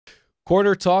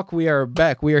Quarter Talk, we are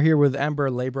back. We are here with Amber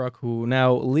Leibrock, who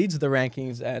now leads the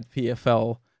rankings at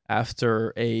PFL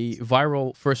after a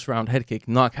viral first-round headkick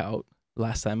knockout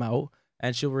last time out.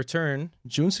 And she'll return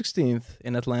June 16th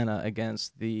in Atlanta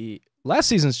against the last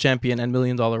season's champion and $1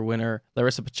 million winner,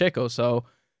 Larissa Pacheco. So,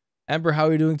 Amber, how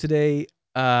are you doing today?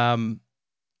 How's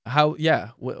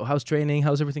training?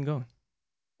 How's everything going?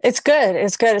 It's good.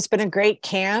 It's good. It's been a great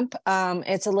camp.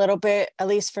 It's a little bit, at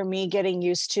least for me, getting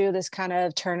used to this kind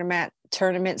of tournament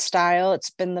style. It's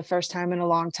been the first time in a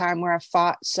long time where I've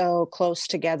fought so close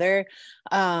together.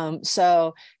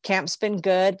 So camp's been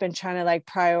good. Been trying to like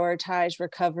prioritize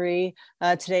recovery.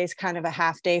 Today's kind of a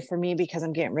half day for me because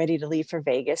I'm getting ready to leave for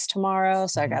Vegas tomorrow.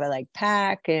 So I got to like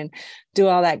pack and do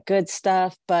all that good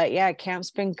stuff. But yeah,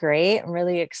 camp's been great. I'm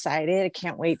really excited. I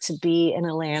can't wait to be in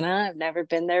Atlanta. I've never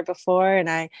been there before, and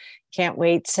I can't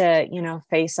wait to,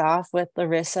 face off with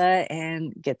Larissa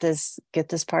and get this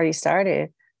party started.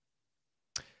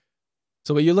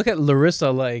 So when you look at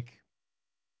Larissa,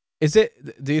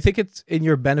 do you think it's in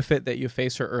your benefit that you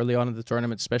face her early on in the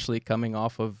tournament, especially coming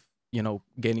off of,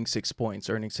 gaining 6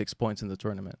 points, earning 6 points in the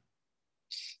tournament?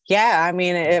 Yeah, I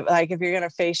mean, if you're going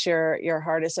to face your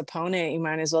hardest opponent, you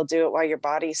might as well do it while your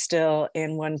body's still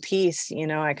in one piece.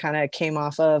 I kind of came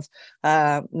off of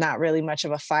not really much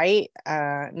of a fight.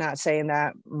 Not saying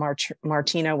that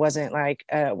Martina wasn't like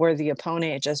a worthy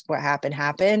opponent. It just what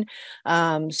happened.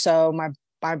 So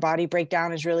my body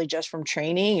breakdown is really just from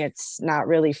training. It's not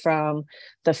really from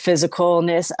the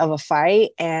physicalness of a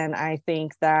fight. And I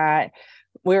think that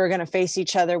we were going to face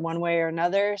each other one way or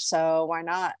another. So why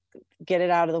not get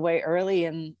it out of the way early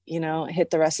and,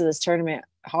 hit the rest of this tournament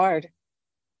hard.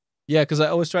 Yeah, because I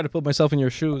always try to put myself in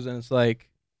your shoes, and it's like,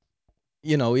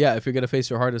 if you're going to face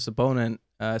your hardest opponent,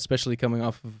 especially coming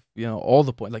off of, all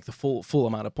the points, like the full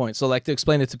amount of points. So like to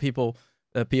explain it to people,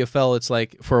 PFL, it's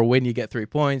like for a win, you get 3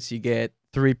 points. You get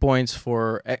 3 points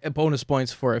for bonus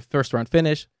points for a first round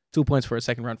finish, 2 points for a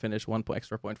second round finish, 1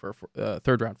 extra point for a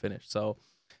third round finish. So,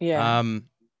 yeah,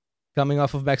 coming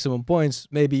off of maximum points,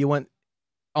 maybe you want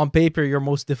on paper your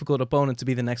most difficult opponent to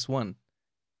be the next one,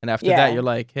 and after that, you're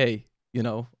like, hey,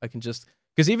 I can just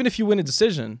because even if you win a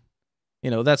decision,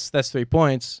 that's 3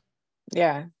 points.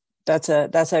 Yeah, that's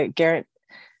a guarantee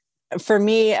for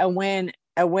me.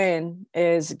 A win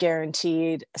is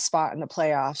guaranteed a spot in the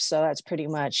playoffs. So that's pretty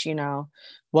much,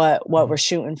 what we're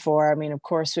shooting for. I mean, of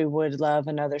course we would love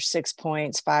another 6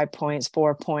 points, 5 points,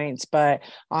 4 points, but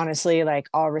honestly, like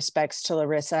all respects to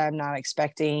Larissa, I'm not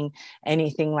expecting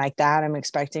anything like that. I'm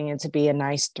expecting it to be a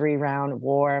nice 3-round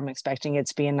war. I'm expecting it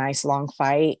to be a nice long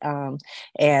fight.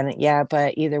 And yeah,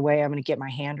 but either way, I'm going to get my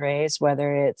hand raised,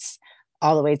 whether it's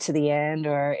all the way to the end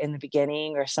or in the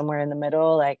beginning or somewhere in the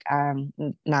middle. Like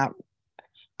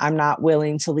I'm not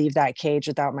willing to leave that cage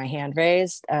without my hand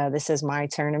raised. This is my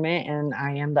tournament and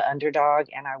I am the underdog,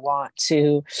 and I want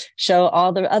to show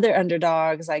all the other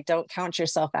underdogs, like, don't count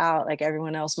yourself out. Like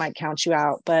everyone else might count you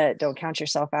out, but don't count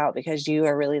yourself out because you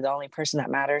are really the only person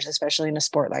that matters, especially in a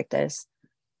sport like this.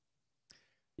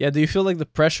 Yeah. Do you feel like the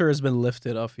pressure has been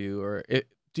lifted off you, or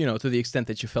to the extent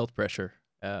that you felt pressure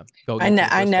going into the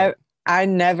first fight? I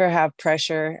never have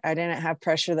pressure. I didn't have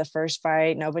pressure the first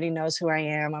fight. Nobody knows who I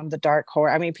am. I'm the dark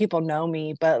horse. I mean, people know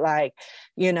me, but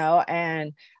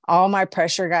and all my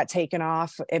pressure got taken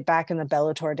off back in the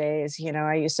Bellator days.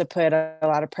 I used to put a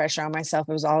lot of pressure on myself.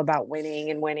 It was all about winning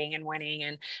and winning and winning.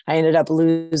 And I ended up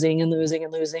losing and losing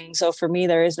and losing. So for me,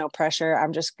 there is no pressure.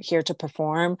 I'm just here to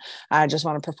perform. I just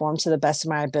want to perform to the best of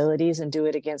my abilities and do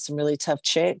it against some really tough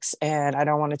chicks. And I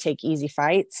don't want to take easy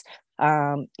fights.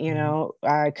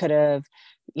 I could have,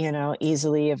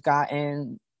 easily have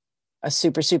gotten a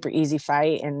super, super easy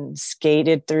fight and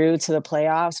skated through to the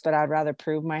playoffs, but I'd rather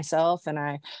prove myself, and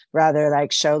I rather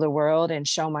like show the world and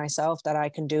show myself that I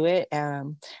can do it.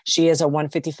 She is a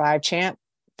 155 champ,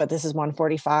 but this is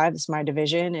 145. It's my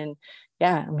division. And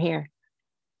yeah, I'm here.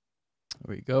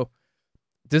 There you go.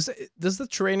 Does the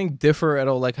training differ at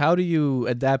all? Like, how do you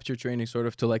adapt your training sort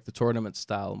of to like the tournament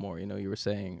style more? You were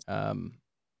saying,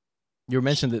 you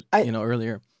mentioned it,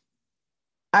 earlier.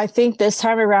 I think this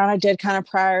time around, I did kind of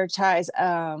prioritize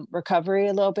recovery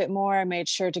a little bit more. I made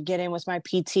sure to get in with my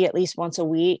PT at least once a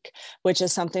week, which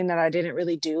is something that I didn't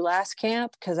really do last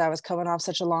camp because I was coming off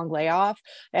such a long layoff.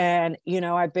 And,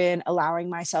 I've been allowing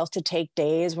myself to take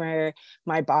days where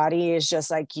my body is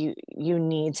just like, you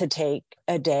need to take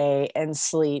a day and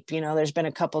sleep. There's been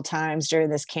a couple times during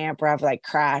this camp where I've like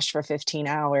crashed for 15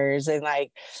 hours and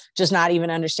like just not even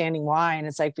understanding why. And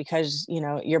it's like, because,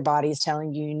 your body's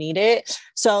telling you need it.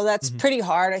 So that's pretty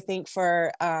hard, I think,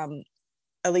 for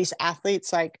at least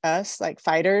athletes like us, like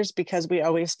fighters, because we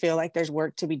always feel like there's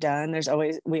work to be done.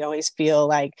 We always feel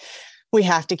like we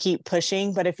have to keep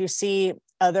pushing. But if you see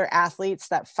other athletes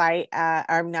that fight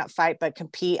or not fight but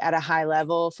compete at a high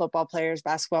level, football players,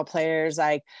 basketball players,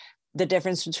 like the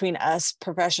difference between us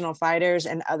professional fighters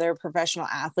and other professional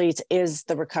athletes is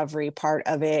the recovery part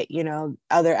of it. You know,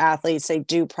 other athletes, they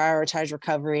do prioritize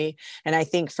recovery. And I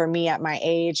think for me at my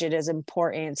age, it is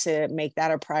important to make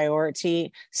that a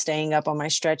priority, staying up on my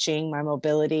stretching, my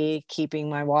mobility, keeping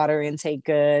my water intake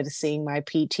good, seeing my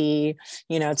PT,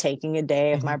 you know, taking a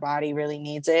day if my body really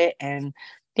needs it. And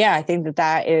yeah, I think that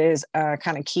that is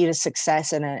kind of key to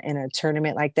success in a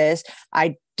tournament like this.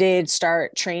 I did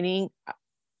start training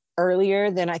earlier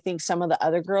than I think some of the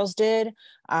other girls did.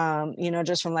 You know,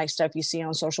 just from like stuff you see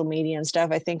on social media and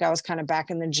stuff. I think I was kind of back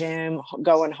in the gym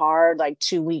going hard like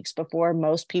 2 weeks before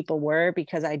most people were,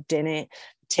 because I didn't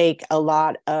take a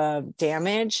lot of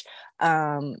damage.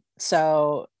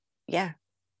 So yeah.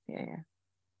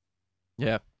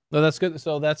 Yeah. No, that's good.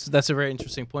 So that's a very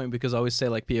interesting point, because I always say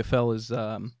like PFL is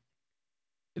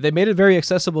they made it very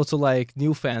accessible to like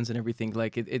new fans and everything.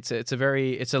 Like it's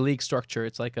a league structure.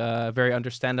 It's like a very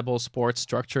understandable sports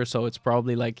structure. So it's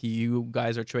probably like you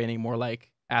guys are training more like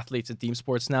athletes in team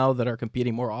sports now that are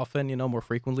competing more often, you know, more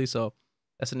frequently. So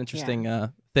that's an interesting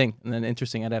thing and an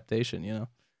interesting adaptation, you know.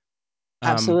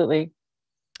 Absolutely.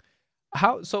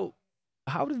 How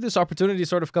did this opportunity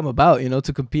sort of come about, you know,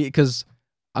 to compete? Because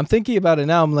I'm thinking about it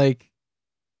now. I'm like,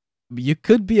 you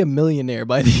could be a millionaire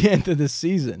by the end of the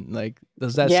season. Like,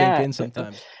 does that sink in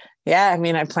sometimes? Yeah, I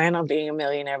mean, I plan on being a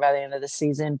millionaire by the end of the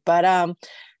season. But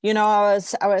you know, I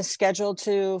was scheduled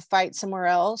to fight somewhere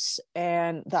else,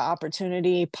 and the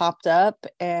opportunity popped up,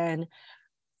 and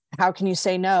how can you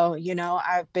say no? You know,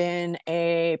 I've been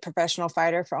a professional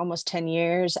fighter for almost 10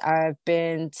 years. I've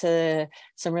been to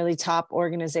some really top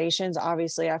organizations.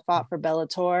 Obviously, I fought for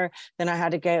Bellator. Then I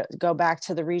had to go back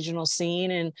to the regional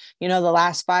scene. And, you know, the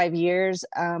last 5 years,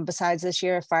 besides this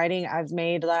year of fighting, I've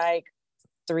made like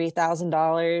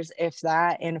 $3,000, if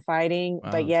that, in fighting.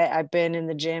 Wow. But yet I've been in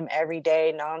the gym every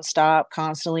day, nonstop,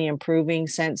 constantly improving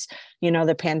since, you know,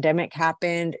 the pandemic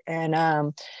happened.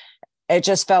 And it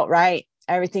just felt right.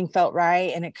 Everything felt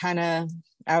right. And it kind of,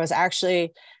 I was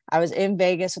in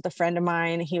Vegas with a friend of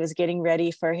mine. He was getting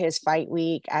ready for his fight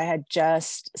week. I had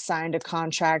just signed a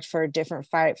contract for a different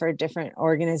fight for a different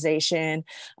organization.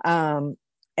 It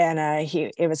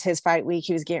was his fight week.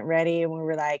 He was getting ready, and we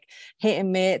were like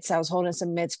hitting mitts. I was holding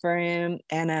some mitts for him.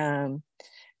 And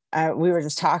we were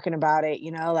just talking about it,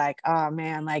 you know, like, oh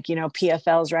man, like, you know,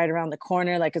 PFL's right around the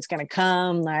corner, like it's going to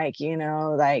come, like, you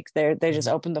know, like they just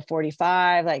opened the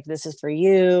 45, like this is for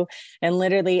you. And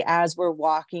literally as we're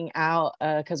walking out,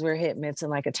 because we're hitting mitts in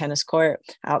like a tennis court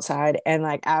outside, and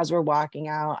like as we're walking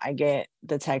out, I get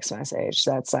the text message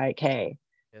that's like, hey,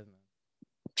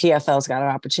 PFL's got an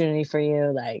opportunity for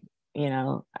you, like, you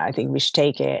know, I think we should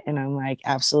take it. And I'm like,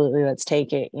 absolutely, let's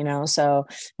take it, you know. So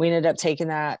we ended up taking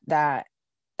that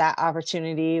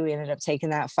opportunity. We ended up taking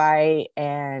that fight,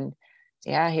 and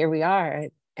yeah, here we are.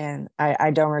 And I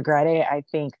don't regret it. I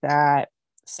think that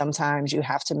sometimes you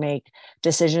have to make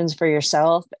decisions for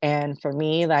yourself. And for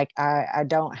me, like, I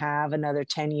don't have another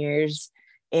 10 years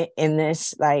in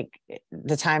this, like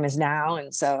the time is now.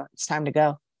 And so it's time to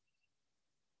go.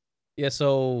 Yeah.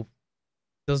 So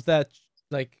does that,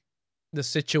 like, the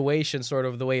situation sort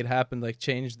of the way it happened, like,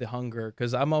 change the hunger?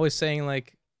 Because I'm always saying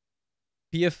like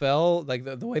PFL, like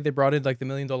the way they brought in like the $1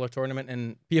 million tournament,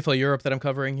 and PFL Europe that I'm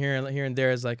covering here and there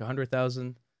is like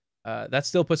 100,000. That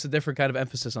still puts a different kind of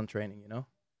emphasis on training, you know?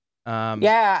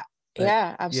 Yeah, Like, yeah,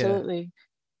 yeah. absolutely.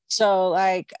 So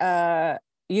like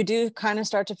you do kind of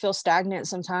start to feel stagnant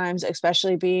sometimes,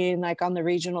 especially being like on the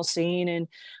regional scene. And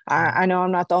I know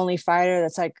I'm not the only fighter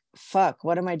that's like, fuck,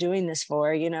 what am I doing this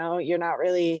for? You know, you're not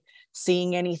really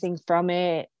seeing anything from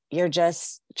it. You're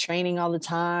just training all the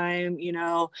time, you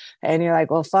know, and you're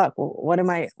like, well, fuck, what am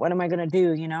I gonna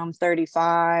do? You know, I'm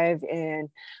 35, and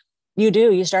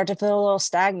you start to feel a little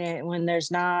stagnant when there's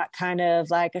not kind of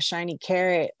like a shiny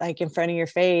carrot like in front of your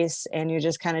face, and you're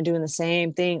just kind of doing the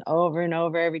same thing over and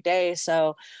over every day.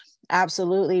 So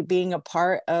absolutely, being a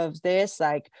part of this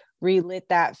like relit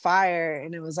that fire,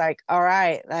 and it was like, all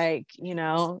right, like, you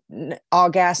know, all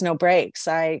gas no brakes,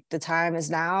 like the time is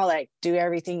now, like do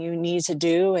everything you need to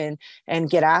do and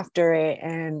get after it.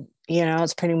 And you know,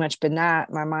 it's pretty much been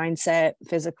that. My mindset,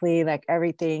 physically, like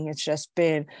everything, it's just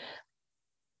been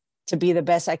to be the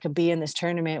best I could be in this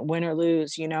tournament, win or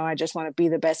lose. You know, I just want to be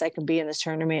the best I can be in this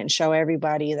tournament and show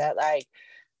everybody that, like,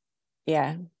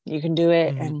 yeah, you can do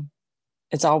it, and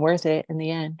it's all worth it in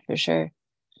the end, for sure.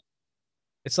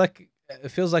 It's like, it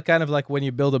feels like kind of like when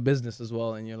you build a business as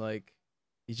well, and you're like,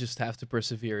 you just have to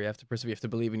persevere. You have to persevere. You have to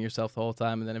believe in yourself the whole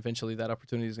time, and then eventually that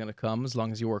opportunity is gonna come as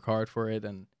long as you work hard for it.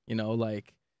 And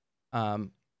like,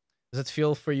 um, does it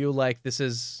feel for you like this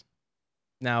is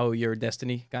now your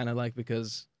destiny, kind of like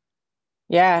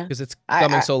Yeah. because it's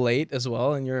coming I, so late as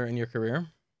well in your career?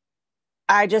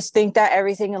 I just think that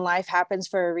everything in life happens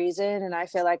for a reason. And I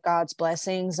feel like God's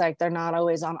blessings, like they're not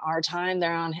always on our time.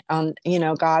 They're on,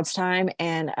 God's time.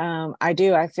 And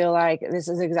I feel like this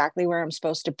is exactly where I'm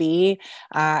supposed to be.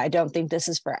 I don't think this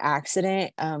is for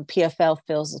accident. PFL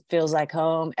feels like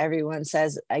home. Everyone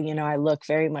says, I look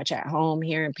very much at home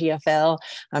here in PFL.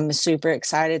 I'm super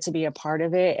excited to be a part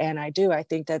of it. And I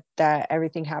think that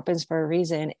everything happens for a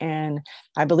reason. And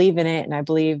I believe in it, and I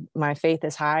believe my faith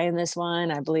is high in this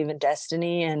one. I believe in destiny,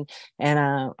 and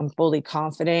I'm fully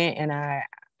confident. And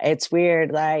it's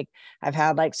weird. Like I've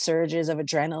had like surges of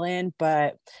adrenaline,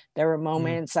 but there were Mm.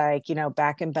 moments like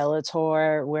back in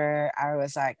Bellator where I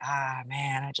was like,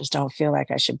 man, I just don't feel like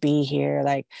I should be here.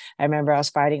 Like I remember I was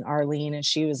fighting Arlene, and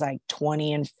she was like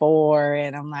 20-4,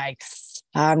 and I'm like,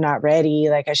 I'm not ready.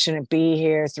 Like I shouldn't be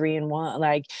here 3-1.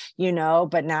 Like,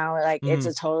 but now like it's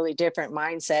Mm. a totally different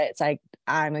mindset. It's like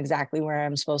I'm exactly where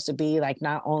I'm supposed to be. Like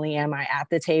not only am I at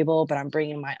the table, but I'm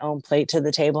bringing my own plate to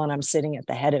the table, and I'm sitting at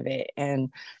the head of it.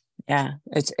 And yeah,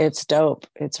 it's dope.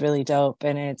 It's really dope,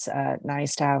 and it's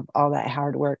nice to have all that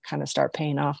hard work kind of start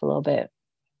paying off a little bit.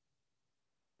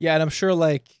 Yeah, and I'm sure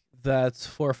like that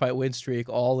 4 fight win streak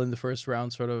all in the first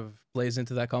round sort of plays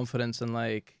into that confidence. And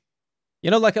like,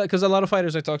 like, because a lot of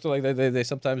fighters I talk to, like they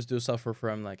sometimes do suffer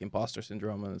from like imposter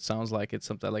syndrome, and it sounds like it's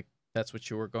something like that's what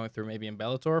you were going through maybe in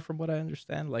Bellator, from what I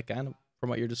understand, like kind of from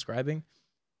what you're describing.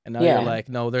 And now you're Yeah. like,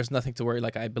 no, there's nothing to worry.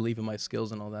 Like I believe in my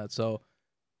skills and all that. So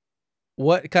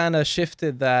what kind of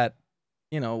shifted that?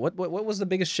 What was the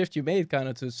biggest shift you made, kind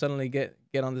of, to suddenly get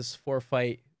on this 4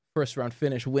 fight first round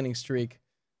finish winning streak?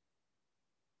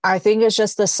 I think it's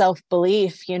just the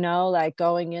self-belief, like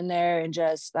going in there and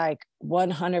just like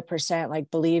 100% like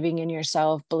believing in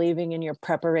yourself, believing in your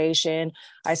preparation.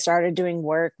 I started doing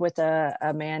work with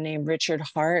a man named Richard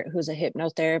Hart, who's a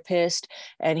hypnotherapist,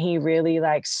 and he really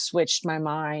like switched my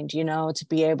mind, to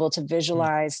be able to Mm.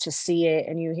 visualize, to see it.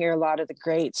 And you hear a lot of the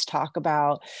greats talk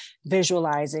about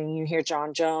visualizing. You hear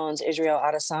John Jones, Israel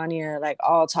Adesanya, like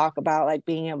all talk about like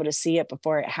being able to see it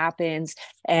before it happens.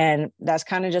 And that's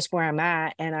kind of just where I'm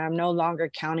at. And I'm no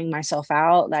longer counting myself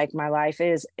out. Like my life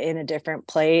is in a different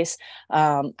place.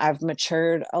 I've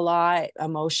matured a lot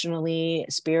emotionally,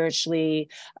 spiritually.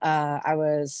 My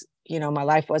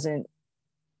life wasn't,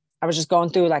 I was just going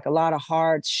through like a lot of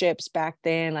hardships back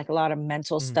then, like a lot of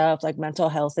mental Mm. stuff. Like mental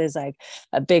health is like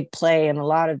a big play in a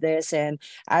lot of this. And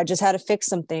I just had to fix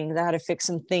some things. I had to fix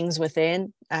some things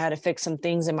within. I had to fix some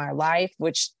things in my life,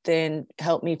 which then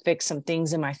helped me fix some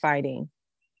things in my fighting.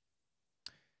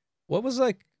 What was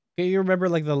like? Can you remember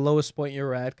like the lowest point you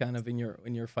were at, kind of in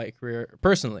your fight career,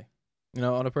 personally?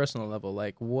 On a personal level,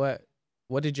 like what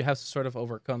did you have to sort of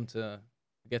overcome to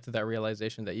get to that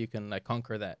realization that you can like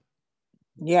conquer that?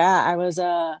 Yeah,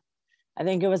 I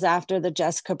think it was after the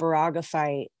Jessica Baraga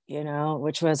fight,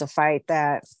 which was a fight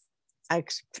that I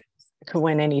could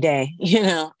win any day,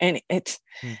 and it's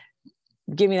Mm.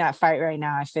 give me that fight right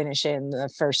now. I finish it in the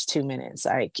first 2 minutes,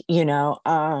 like,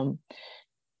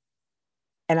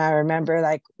 and I remember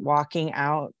like walking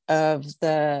out of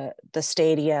the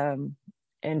stadium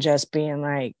and just being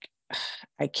like,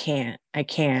 I can't.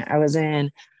 I was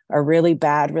in a really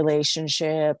bad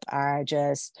relationship. I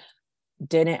just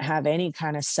didn't have any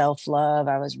kind of self-love.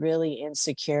 I was really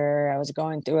insecure. I was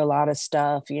going through a lot of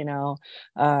stuff, Mm.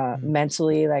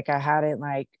 mentally. Like I hadn't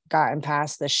like gotten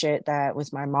past the shit that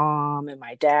with my mom and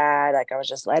my dad. Like I was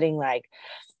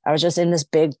just in this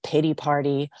big pity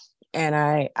party, and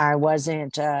I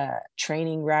wasn't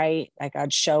training right. Like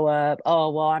I'd show up, oh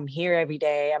well, I'm here every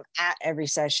day, I'm at every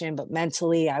session, but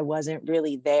mentally I wasn't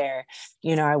really there. I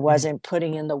Mm. wasn't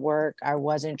putting in the work, I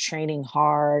wasn't training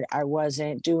hard, I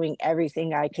wasn't doing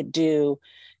everything I could do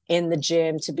in the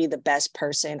gym to be the best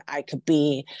person I could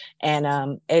be. And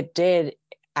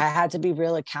I had to be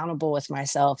real accountable with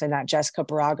myself. And that Jessica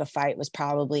Baraga fight was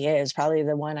probably it. It was probably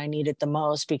the one I needed the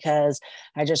most, because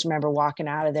I just remember walking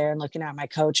out of there and looking at my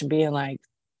coach and being like,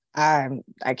 I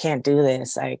can't do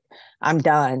this. Like I'm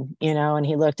done, and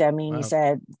he looked at me and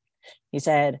Wow. he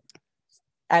said,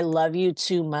 I love you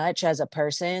too much as a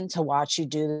person to watch you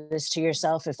do this to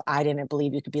yourself if I didn't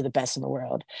believe you could be the best in the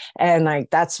world. And like,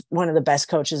 that's one of the best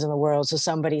coaches in the world. So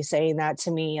somebody saying that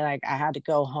to me, like I had to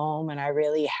go home and I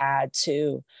really had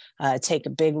to take a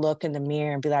big look in the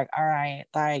mirror and be like, all right,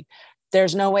 like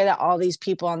there's no way that all these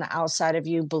people on the outside of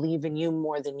you believe in you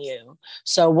more than you.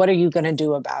 So what are you going to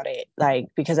do about it? Like,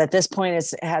 because at this point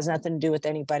it has nothing to do with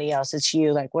anybody else. It's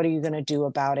you. Like, what are you going to do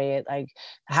about it? Like,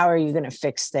 how are you going to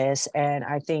fix this? And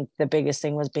I think the biggest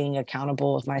thing was being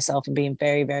accountable with myself and being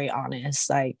very, very honest.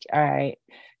 Like, all right,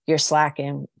 you're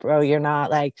slacking, bro. You're not,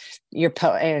 like,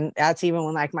 and that's even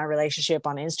when like my relationship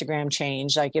on Instagram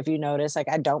changed. Like, if you notice, like,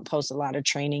 I don't post a lot of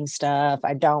training stuff.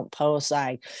 I don't post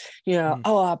like,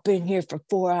 oh, I've been here for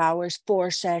 4 hours,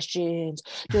 4 sessions,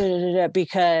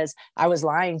 because I was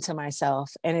lying to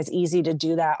myself. And it's easy to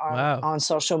do that on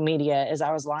social media. Is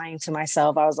I was lying to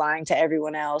myself. I was lying to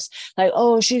everyone else. Like,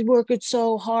 oh, she's working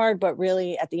so hard. But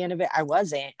really, at the end of it, I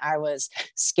wasn't. I was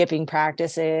skipping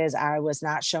practices. I was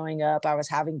not showing up. I was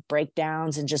having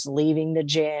breakdowns and just leaving the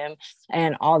gym.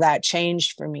 And all that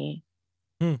changed for me.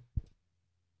 No,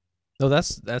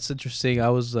 that's interesting. I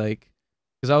was like,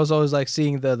 because I was always like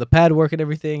seeing the pad work and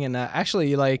everything, and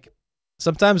actually, like,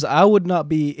 sometimes I would not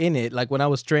be in it. Like when I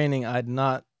was training, I'd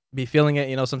not be feeling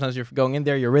it. Sometimes you're going in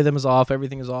there, your rhythm is off,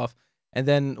 everything is off. And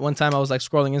then one time I was like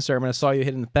scrolling Instagram and I saw you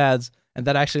hitting the pads, and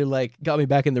that actually like got me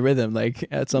back in the rhythm, like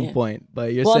at some point.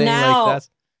 But you're saying now, like that's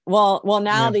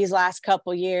now these last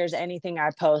couple years, anything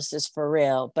I post is for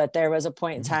real. But there was a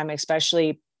point in time,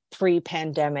 especially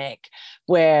pre-pandemic,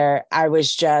 where I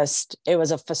was just, it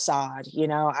was a facade.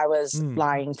 I was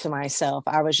lying to myself.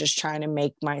 I was just trying to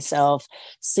make myself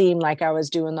seem like I was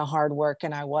doing the hard work,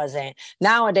 and I wasn't.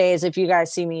 Nowadays, if you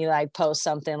guys see me like post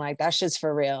something, like, that shit's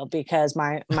for real, because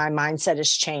my mindset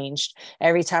has changed.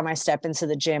 Every time I step into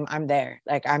the gym, I'm there.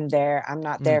 Like, I'm there. I'm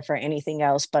not there for anything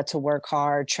else but to work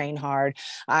hard, train hard.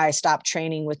 I stopped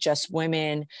training with just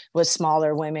women, with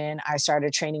smaller women. I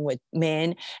started training with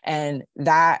men, and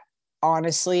that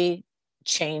honestly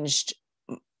changed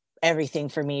everything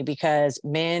for me, because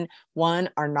men, one,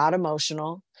 are not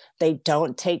emotional. They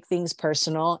don't take things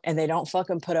personal, and they don't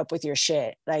fucking put up with your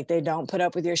shit. Like, they don't put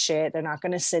up with your shit. They're not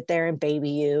going to sit there and baby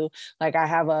you. Like, I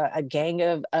have a gang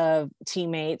of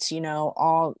teammates,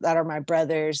 all that are my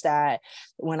brothers, that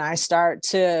when I start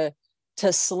to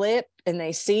slip and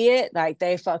they see it, like,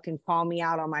 they fucking call me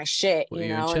out on my shit,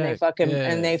 and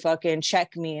they fucking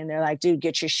check me, and they're like, dude,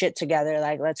 get your shit together.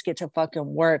 Like, let's get to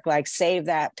fucking work. Like, save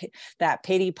that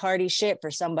pity party shit for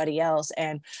somebody else.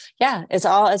 And yeah, it's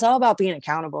all about being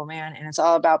accountable, man. And it's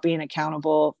all about being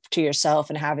accountable to yourself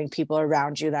and having people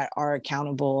around you that are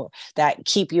accountable, that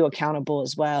keep you accountable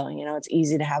as well. It's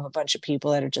easy to have a bunch of people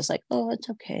that are just like, oh,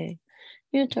 it's okay.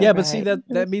 Yeah, but see,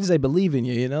 that means they believe in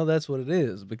you, that's what it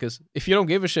is. Because if you don't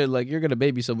give a shit, like, you're gonna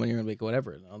baby someone, you're gonna make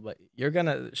whatever, but you're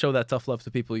gonna show that tough love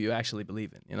to people you actually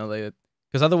believe in,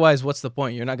 because otherwise, what's the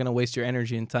point? You're not gonna waste your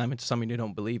energy and time into something you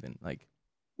don't believe in, like.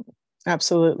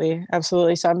 Absolutely.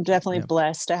 So I'm definitely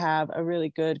blessed to have a really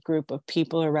good group of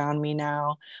people around me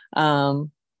now,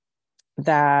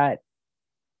 that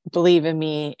believe in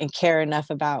me and care enough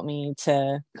about me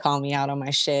to call me out on my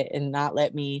shit and not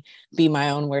let me be my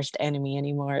own worst enemy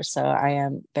anymore. So I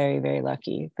am very, very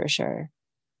lucky, for sure.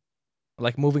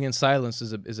 Like, moving in silence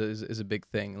is a big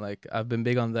thing. Like, I've been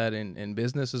big on that in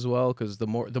business as well, because the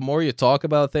more you talk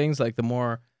about things, like, the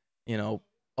more,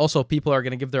 also people are going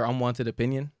to give their unwanted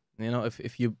opinion.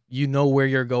 If you know where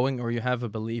you're going, or you have a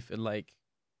belief in, like,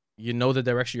 the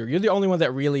direction you're the only one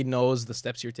that really knows the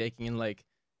steps you're taking in, like,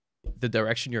 the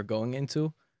direction you're going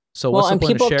into. So what's the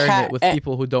point of sharing it with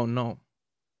people who don't know?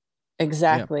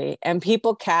 Exactly. Yeah. And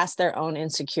people cast their own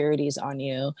insecurities on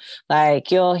you.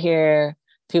 Like, you'll hear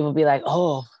people be like,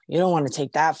 oh, you don't want to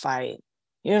take that fight.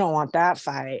 You don't want that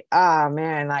fight. Ah,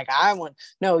 man. Like,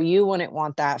 you wouldn't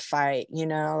want that fight.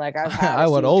 Like, I've had, I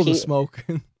want all the smoke.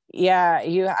 Yeah,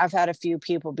 I've had a few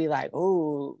people be like,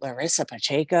 oh, Larissa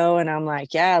Pacheco. And I'm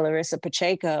like, yeah, Larissa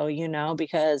Pacheco,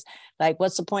 because, like,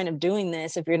 what's the point of doing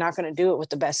this if you're not going to do it with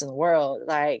the best in the world?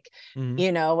 Like,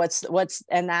 what's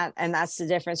and that's the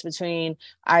difference between,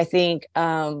 I think,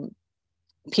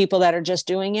 people that are just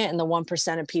doing it and the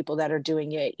 1% of people that are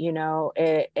doing it.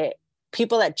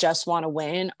 People that just want to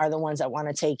win are the ones that want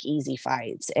to take easy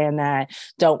fights and that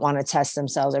don't want to test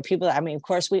themselves, or people that, of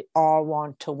course we all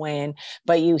want to win,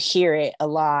 but you hear it a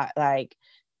lot. Like,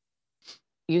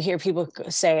 you hear people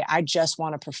say, I just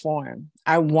want to perform.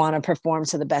 I want to perform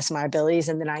to the best of my abilities.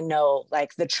 And then I know,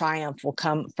 like, the triumph will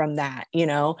come from that,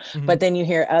 but then you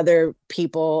hear other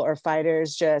people or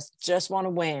fighters just want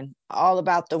to win, all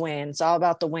about the win. It's all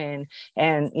about the win.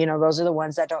 And, those are the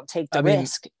ones that don't take the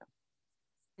risk.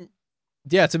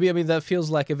 Yeah, to me, that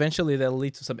feels like eventually that'll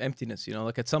lead to some emptiness,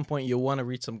 like, at some point you want to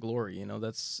reach some glory,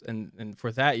 that's, and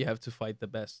for that you have to fight the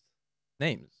best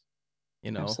names,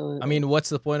 Absolutely. What's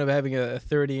the point of having a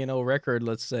 30-0 record,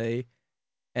 let's say,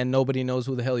 and nobody knows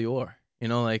who the hell you are,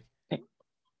 like,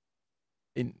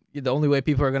 the only way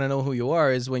people are gonna know who you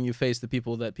are is when you face the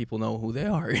people that people know who they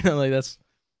are. Like that's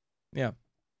yeah.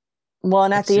 Well,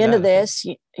 and I at can see the end that of as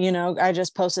well. this, I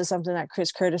just posted something that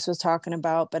Chris Curtis was talking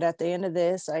about. But at the end of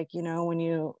this, like, when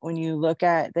you look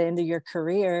at the end of your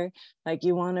career, like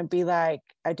you want to be like,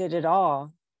 I did it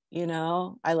all.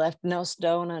 I left no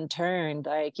stone unturned.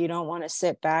 Like you don't want to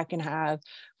sit back and have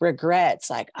regrets.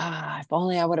 Like, if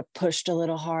only I would have pushed a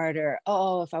little harder.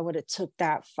 Oh, if I would have took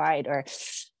that fight, or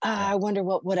Yeah. I wonder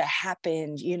what would have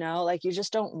happened. Like you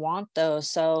just don't want those.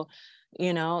 So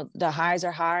the highs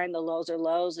are high and the lows are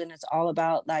lows, and it's all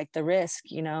about like the risk,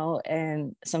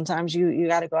 and sometimes you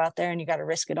got to go out there and you got to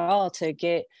risk it all to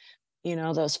get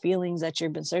those feelings that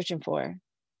you've been searching for.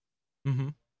 Mm-hmm.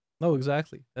 No,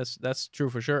 exactly. That's true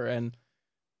for sure. And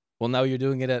well, now you're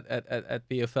doing it at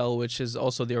PFL, which is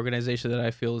also the organization that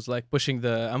I feel is like pushing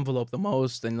the envelope the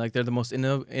most, and like they're the most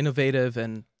innovative.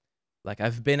 And like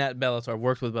I've been at Bellator,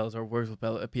 worked with Bellator, worked with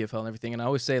PFL and everything, and I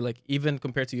always say like even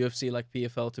compared to UFC, like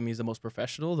PFL to me is the most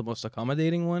professional, the most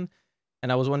accommodating one.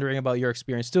 And I was wondering about your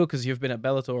experience too, because you've been at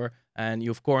Bellator and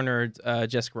you've cornered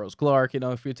Jessica Rose Clark,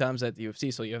 a few times at the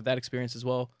UFC, so you have that experience as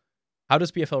well. How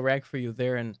does PFL rank for you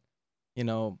there, and you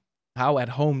know how at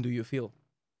home do you feel?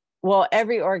 Well,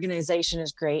 every organization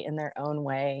is great in their own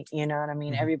way. You know what I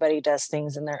mean? Hmm. Everybody does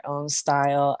things in their own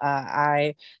style.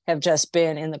 I have just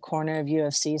been in the corner of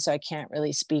UFC, so I can't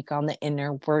really speak on the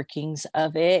inner workings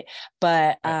of it.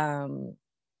 But Right.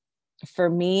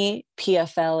 for me,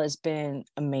 PFL has been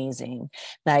amazing.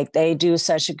 Like they do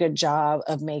such a good job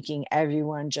of making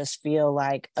everyone just feel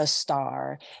like a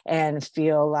star and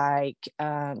feel like,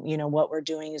 what we're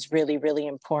doing is really, really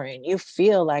important. You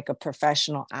feel like a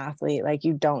professional athlete. Like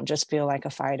you don't just feel like a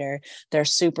fighter. They're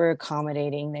super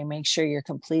accommodating. They make sure you're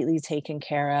completely taken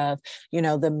care of.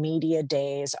 The media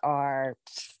days are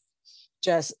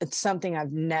just, it's something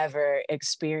I've never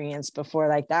experienced before.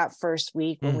 Like that first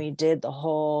week when Mm. we did the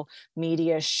whole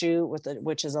media shoot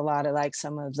which is a lot of like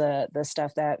some of the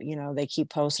stuff that they keep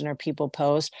posting or people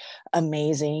post.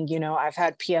 Amazing. I've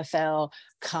had PFL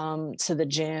come to the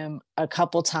gym a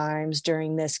couple times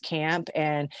during this camp,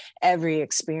 and every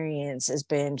experience has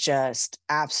been just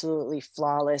absolutely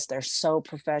flawless. They're so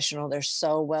professional, they're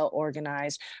so well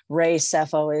organized. Ray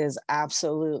Cepho is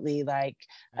absolutely like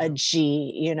a Yeah.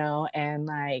 G, and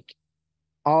like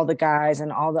all the guys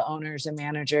and all the owners and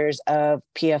managers of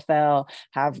PFL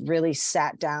have really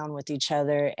sat down with each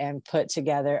other and put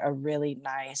together a really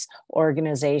nice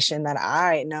organization that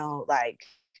I know, like,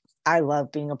 I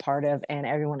love being a part of, and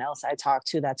everyone else I talk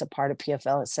to that's a part of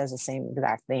PFL, it says the same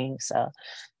exact thing. So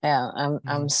yeah, I'm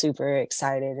Hmm. super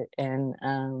excited and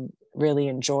really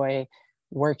enjoy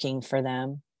working for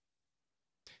them.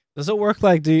 Does it work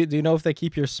like do you know if they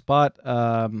keep your spot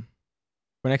for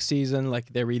next season?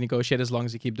 Like they renegotiate as long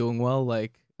as you keep doing well.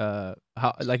 Like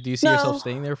how like do you see yourself No,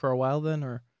 staying there for a while then,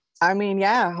 or I mean,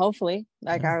 yeah, hopefully.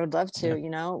 Like yeah, I would love yeah.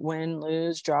 to, win,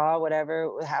 lose, draw, whatever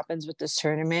happens with this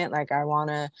tournament. Like I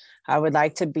would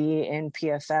like to be in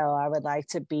PFL. I would like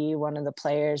to be one of the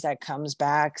players that comes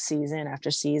back season after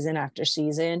season after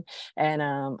season. And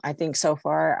I think so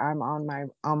far I'm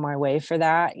on my way for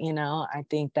that. I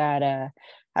think that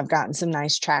I've gotten some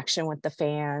nice traction with the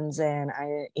fans, and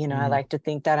I Mm-hmm. like to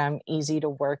think that I'm easy to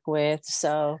work with.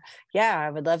 So yeah, I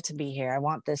would love to be here. I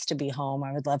want this to be home.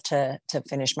 I would love to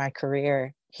finish my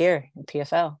career here in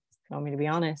PFL. If you want me to be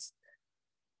honest.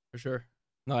 For sure.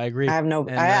 No, I I agree. have no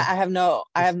And I have no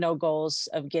I this have no goals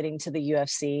of getting to the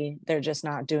UFC. They're just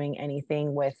not doing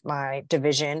anything with my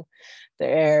division.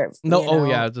 They're, no, oh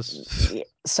yeah, just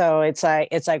so it's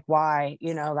like why,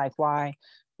 like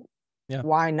yeah.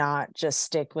 why not just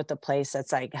stick with the place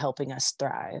that's like helping us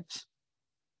thrive?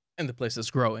 And the place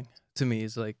is growing. To me,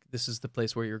 is like this is the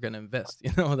place where you're gonna invest.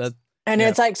 That And yeah.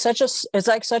 it's like such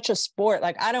a sport.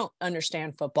 Like I don't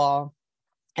understand football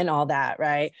and all that,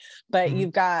 right? But Hmm.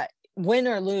 you've got win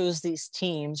or lose these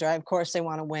teams, right? Of course, they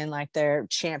want to win like their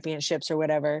championships or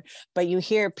whatever. But you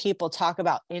hear people talk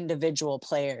about individual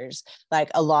players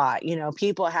like a lot.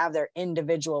 People have their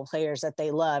individual players that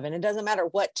they love, and it doesn't matter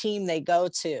what team they go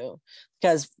to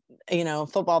because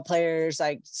football players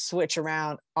like switch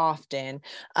around often.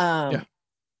 Yeah.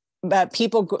 But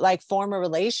people like form a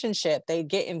relationship, they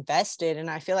get invested,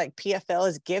 and I feel like PFL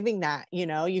is giving that.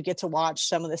 You get to watch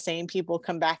some of the same people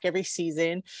come back every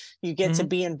season. You get to Hmm.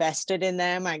 be invested in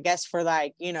them, I guess, for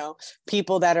like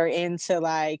people that are into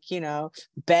like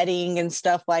betting and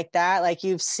stuff like that. Like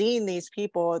you've seen these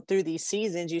people through these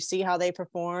seasons, you see how they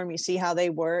perform, you see how they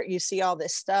work, you see all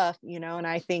this stuff, and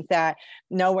I think that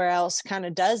nowhere else kind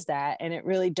of does that, and it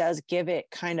really does give it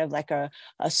kind of like a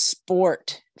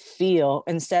sport feel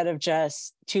instead of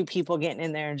just two people getting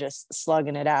in there and just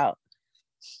slugging it out.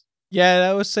 Yeah,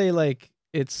 I would say like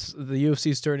it's the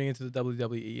UFC is turning into the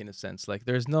WWE in a sense. Like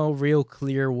there's no real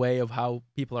clear way of how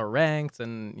people are ranked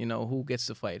and who gets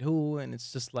to fight who, and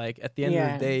it's just like at the end of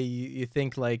the Yeah. day you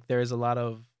think like there's a lot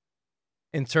of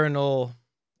internal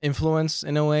influence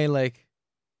in a way. Like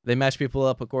they match people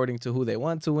up according to who they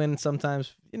want to win.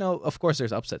 Sometimes, of course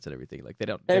there's upsets and everything. Like they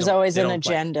don't they There's don't always they an don't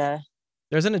like agenda.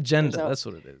 there's an There's agenda. a That's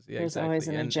what it is. Yeah, there's always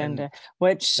exactly. an And agenda,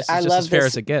 which this is I just as love fair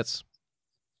as this. it gets.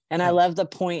 And I Yeah. love the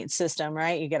point system,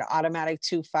 right? You get an automatic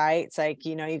 2 fights. Like,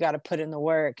 you got to put in the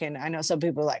work. And I know some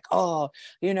people are like, oh,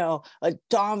 a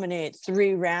dominant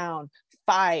 3 round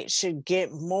fight should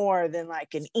get more than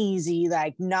like an easy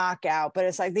like knockout. But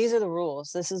it's like these are the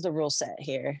rules. This is the rule set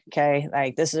here. Okay.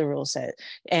 Like this is a rule set.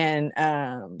 And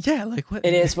Yeah, like what?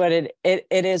 it is what it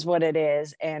is what it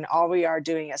is. And all we are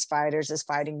doing as fighters is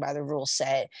fighting by the rule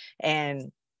set.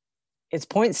 And it's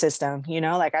point system,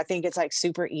 like I think it's like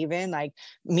super even. Like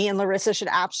me and Larissa should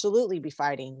absolutely be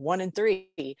fighting 1-3,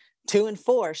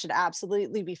 2-4 should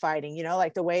absolutely be fighting,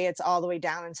 like the way it's all the way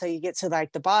down until you get to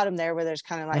like the bottom there where there's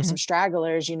kind of like Mhm. some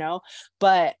stragglers,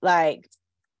 but like,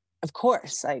 of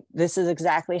course, like this is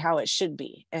exactly how it should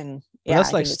be. And But yeah, that's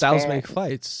I like think it's styles fair. make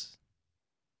fights.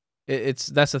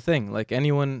 That's the thing. Like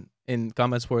anyone in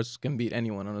combat sports can beat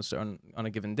anyone on a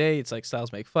given day. It's like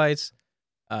styles make fights.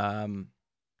 Um,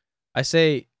 I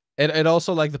say it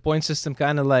also like the point system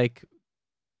kind of like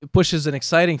pushes an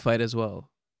exciting fight as well,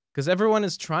 because everyone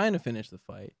is trying to finish the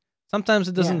fight. Sometimes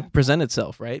it Yeah. doesn't present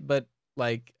itself, right? But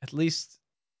like at least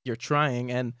you're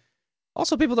trying, and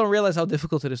also people don't realize how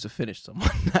difficult it is to finish someone.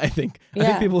 I think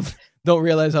Yeah. people don't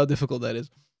realize how difficult that is.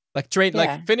 Like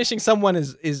Yeah. finishing someone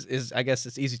is I guess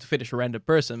it's easy to finish a random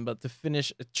person, but to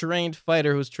finish a trained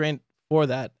fighter who's trained for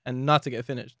that and not to get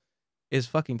finished is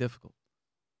fucking difficult.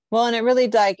 Well, and it really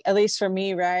like, at least for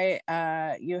me, right?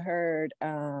 You heard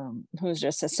who's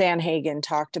just a Sanhagen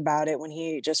talked about it when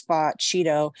he just fought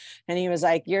Cheeto, and he was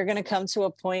like, "You're gonna come to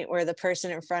a point where the person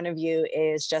in front of you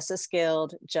is just as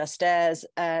skilled, just as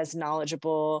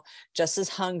knowledgeable, just as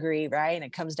hungry, right? And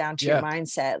it comes down to your Yeah.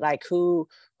 mindset, like who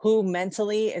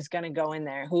mentally is going to go in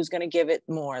there, who's going to give it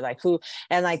more, like who.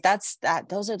 And like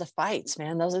those are the fights,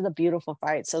 man. Those are the beautiful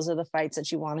fights. Those are the fights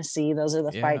that you want to see. Those are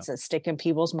the Yeah. fights that stick in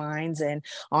people's minds. And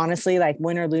honestly, like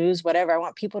win or lose, whatever, I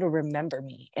want people to remember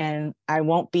me, and I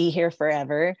won't be here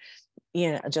forever,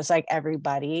 just like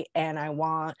everybody. And I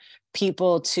want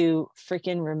people to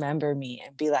freaking remember me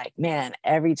and be like, man,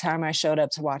 every time I showed up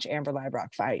to watch Amber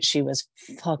Leibrock fight, she was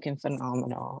fucking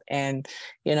phenomenal. And,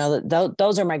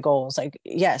 those are my goals. Like,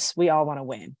 yes, we all want to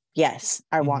win. Yes,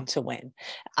 I Hmm. want to win.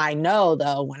 I know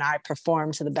though, when I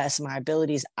perform to the best of my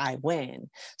abilities, I win.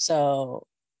 So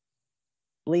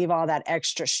leave all that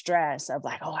extra stress of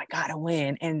like, oh, I gotta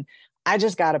win. And I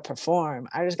just gotta perform.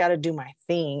 I just gotta do my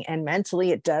thing. And mentally,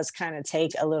 it does kind of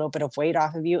take a little bit of weight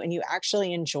off of you and you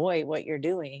actually enjoy what you're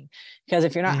doing. Because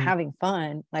if you're not Hmm. having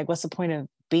fun, like what's the point of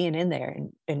being in there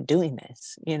and doing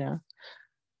this? I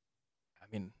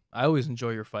mean, I always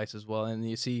enjoy your fights as well, and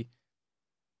you see,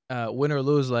 win or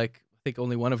lose, like I think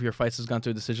only one of your fights has gone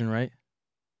to a decision, right?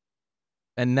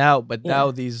 And now, but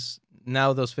Yeah.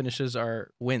 now those finishes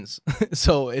are wins.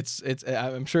 So it's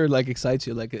I'm sure like excites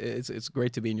you. Like it's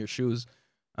great to be in your shoes.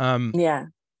 Um, Yeah.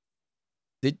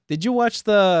 did you watch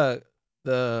the?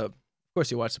 Of course,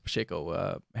 you watched the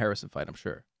Pacheco Harrison fight. I'm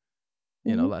sure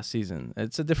Mm-hmm. last season.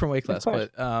 It's a different weight Of class, course.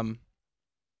 but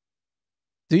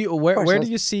do you Of course. where do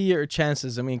you see your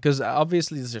chances? I mean, because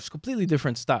obviously there's completely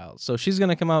different styles. So she's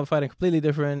gonna come out fighting completely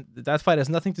different. That fight has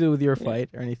nothing to do with your Yeah. fight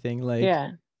or anything. Like,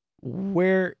 Yeah.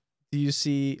 where do you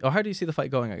see, or how do you see the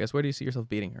fight going? I guess where do you see yourself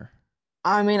beating her?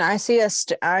 I mean, I see us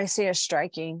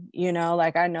striking,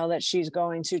 like I know that she's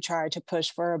going to try to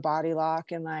push for a body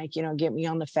lock and like, get me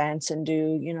on the fence and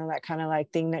do, that kind of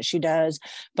like thing that she does.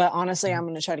 But honestly, Mhm. I'm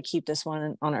going to try to keep this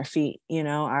one on our feet.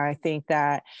 I think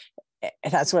that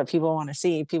that's what people want to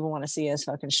see. People want to see us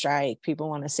fucking strike. People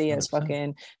want to see us 100%.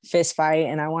 fucking fist fight.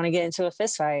 And I want to get into a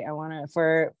fist fight. I want to,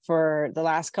 for the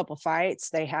last couple fights,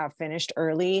 they have finished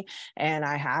early and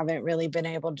I haven't really been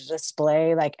able to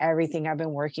display like everything I've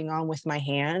been working on with my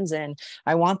hands. And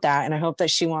I want that. And I hope that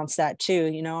she wants that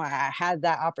too. I had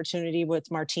that opportunity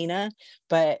with Martina,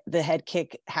 but the head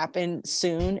kick happened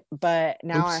soon. But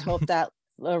now I Oops. hope that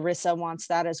Larissa wants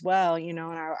that as well, and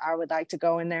I would like to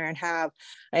go in there and have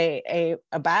a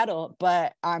battle.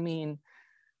 But I mean,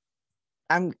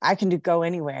 I can go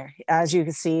anywhere. As you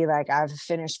can see, like I've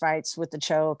finished fights with the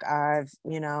choke. I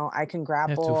can Yeah, two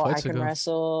grapple, I fights can ago.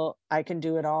 wrestle, I can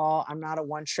do it all. I'm not a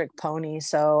one trick pony,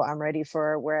 so I'm ready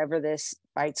for wherever this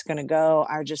fight's gonna go.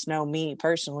 I just know me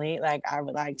personally, like I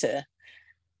would like to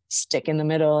stick in the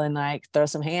middle and like throw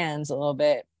some hands a little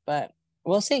bit, but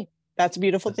we'll see. That's a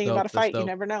beautiful That's thing about dope. a That's fight. You dope.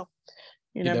 never know.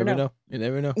 You You never never know. know. You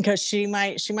never know. Because she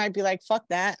might be like, fuck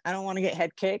that. I don't want to get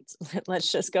head kicked.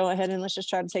 Let's just go ahead and let's just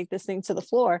try to take this thing to the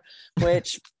floor,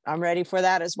 which I'm ready for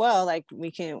that as well. Like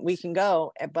we can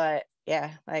go. But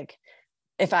yeah, like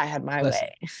if I had my Listen,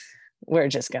 way, we're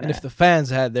just and if gonna the fans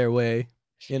had their way,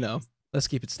 let's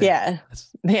keep it standard. yeah. Let's,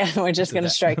 Yeah, we're let's just do gonna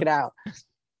that. strike it out.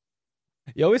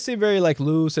 You always seem very like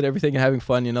loose and everything and having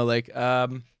fun.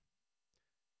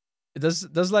 It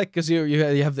does like because you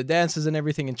have the dances and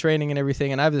everything and training and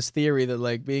everything. And I have this theory that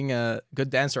like being a good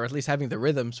dancer, or at least having the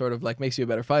rhythm, sort of like makes you a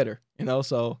better fighter.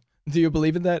 So do you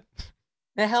believe in that?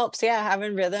 It helps, yeah.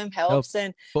 Having rhythm Help helps,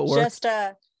 and footwork.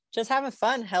 just having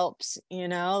fun helps,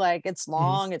 like it's Hmm.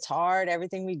 long, it's hard,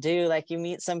 everything we do. Like you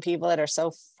meet some people that are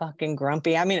so fucking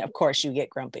grumpy. I mean, of course you get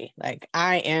grumpy. Like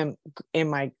I am in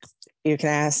my you can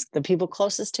ask the people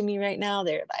closest to me right now,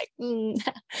 they're like,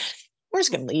 we're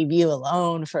just gonna leave you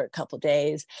alone for a couple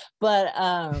days. But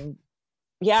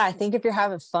yeah, I think if you're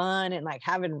having fun and like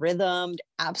having rhythm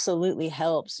absolutely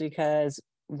helps because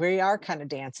we are kind of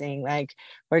dancing. Like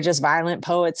we're just violent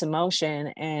poets in motion,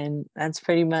 and that's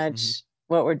pretty Hmm. much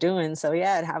what we're doing. So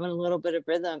yeah, having a little bit of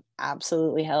rhythm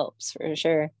absolutely helps for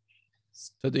sure.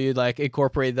 So do you like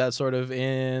incorporate that sort of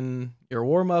in your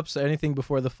warm ups, anything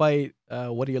before the fight?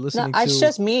 What are you No, listening it's to?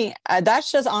 just me.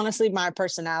 That's just honestly my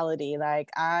personality. Like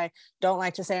I don't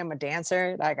like to say I'm a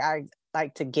dancer. Like I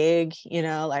like to gig,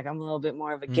 like I'm a little bit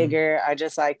more of a Mm, gigger. I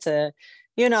just like to,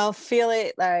 feel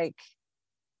it. Like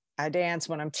I dance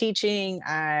when I'm teaching.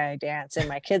 I dance in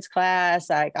my kids' class.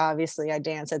 Like obviously I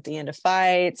dance at the end of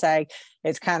fights. Like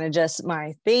it's kind of just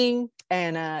my thing.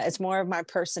 And it's more of my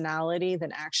personality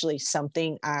than actually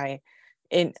something I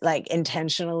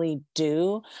intentionally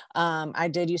do. I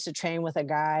did used to train with a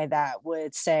guy that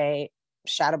would say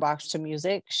shadowbox to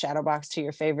music, shadowbox to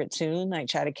your favorite tune, like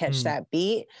try to catch mm. that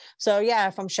beat. So yeah,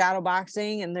 if I'm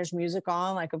shadowboxing and there's music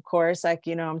on, like of course, like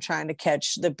I'm trying to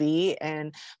catch the beat.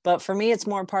 And but for me, it's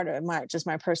more part of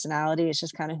my personality. It's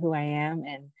just kind of who I am.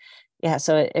 And yeah,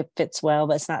 so it fits well,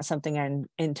 but it's not something I'm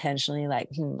intentionally like,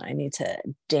 I need to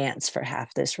dance for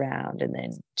half this round and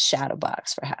then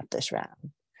shadowbox for half this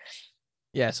round.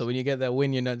 Yeah. So when you get that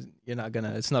win, you're not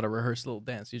gonna. It's not a rehearsed little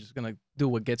dance. You're just gonna do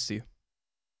what gets to you.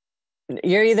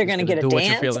 You're either You're just going to gonna get a do what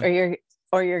you're dance feeling.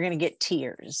 or you're going to get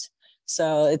tears.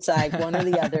 So it's like one or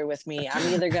the other with me.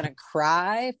 I'm either going to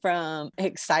cry from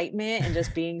excitement and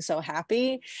just being so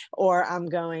happy, or I'm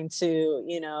going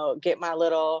to, get my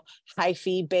little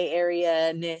hyphy Bay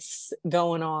Area ness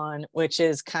going on, which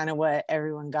is kind of what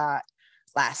everyone got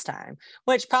last time,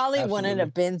 which probably wouldn't Absolutely.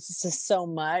 have been so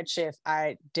much if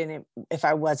I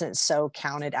wasn't so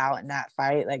counted out in that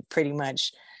fight. Like pretty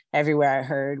much everywhere I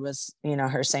heard was,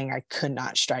 her saying I could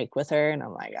not strike with her. And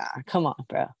I'm like, come on,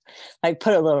 bro. Like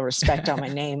put a little respect on my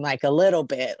name, like a little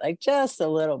bit, like just a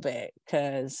little bit.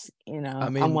 Cause, I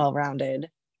I'm mean, well-rounded.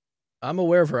 I'm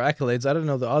aware of her accolades. I don't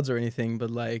know the odds or anything, but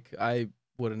like I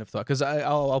wouldn't have thought because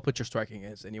I'll put your striking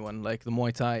against anyone. Like the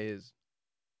Muay Thai is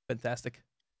fantastic.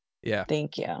 Yeah,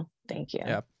 Thank you. Thank you.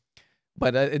 yeah.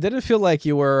 But it didn't feel like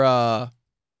you were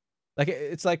like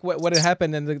it's like what had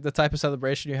happened and the type of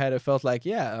celebration you had. It felt like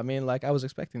I mean like I was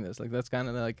expecting this. Like that's kind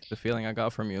of like the feeling I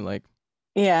got from you. Like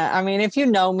Yeah. I mean, if you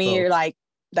know me, so you're like,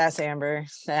 that's Amber.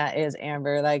 That is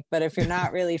Amber. Like, but if you're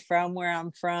not really from where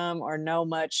I'm from or know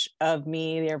much of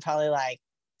me, you're probably like,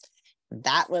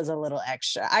 that was a little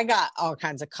extra. I got all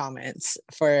kinds of comments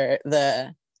for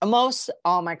the most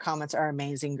all my comments are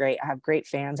amazing, great. I have great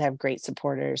fans, I have great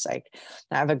supporters. Like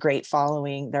I have a great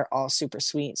following. They're all super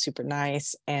sweet, super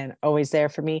nice, and always there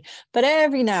for me. But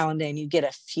every now and then you get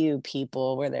a few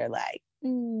people where they're like,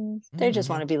 they just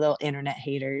want hmm to be little internet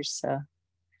haters. So,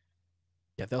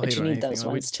 yeah, they'll but hate you on need anything. those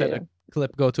Like we ones just had a too.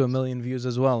 clip go to 1 million views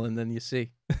as well, and then you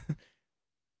see.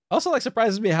 Also, like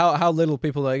surprises me how little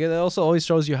people like it. Also, always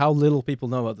shows you how little people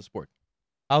know about the sport.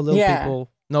 How little Yeah.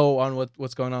 people know on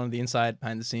what's going on the inside,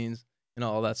 behind the scenes,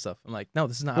 all that stuff. I'm like, no,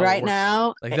 this is not how it Right works.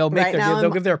 now, Like they'll right now in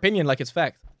they'll give their opinion like it's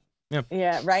fact. Yeah.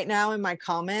 Yeah, right now in my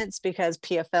comments, because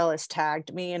PFL has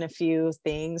tagged me in a few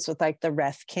things with like the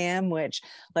ref cam, which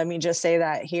let me just say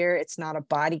that here, it's not a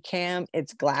body cam,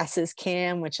 it's glasses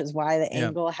cam, which is why the Yeah.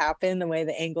 angle happened the way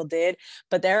the angle did.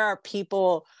 But there are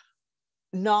people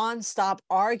nonstop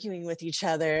arguing with each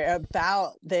other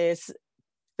about this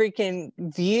freaking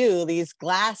view, these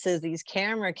glasses, these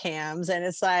camera cams. And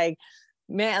it's like,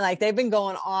 Man, like they've been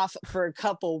going off for a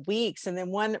couple weeks, and then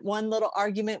one little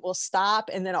argument will stop,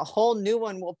 and then a whole new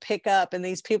one will pick up, and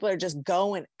these people are just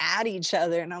going at each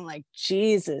other. And I'm like,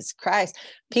 Jesus Christ,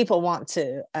 people want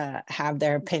to have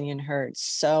their opinion heard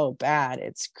so bad.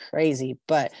 It's crazy.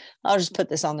 But I'll just put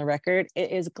this on the record.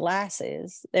 It is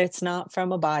glasses. It's not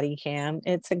from a body cam.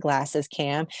 It's a glasses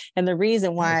cam. And the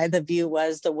reason why the view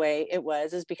was the way it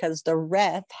was is because the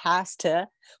ref has to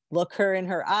look her in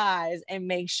her eyes and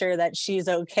make sure that she's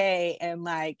okay and,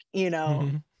 like, you know,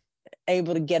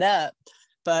 able to get up.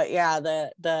 But yeah,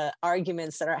 the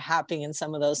arguments that are happening in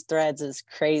some of those threads is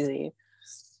crazy.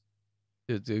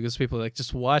 Dude, because people like,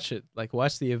 just watch it. Like,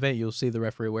 watch the event. You'll see the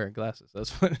referee wearing glasses.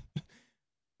 That's what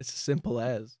it's as simple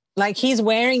as. Like, he's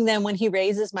wearing them when he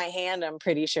raises my hand, I'm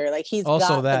pretty sure. Like, he's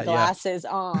also got the glasses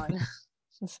on.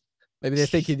 Maybe they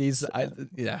think he needs. I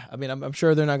mean, I'm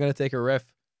sure they're not going to take a ref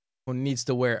who needs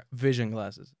to wear vision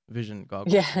goggles.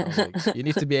 Yeah. You know? Like, you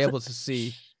need to be able to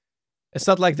see. It's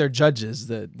not like they're judges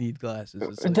that need glasses.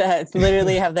 It's like, that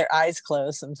literally have their eyes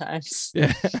closed sometimes.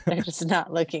 Yeah. They're just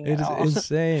not looking at all. It's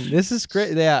insane. This is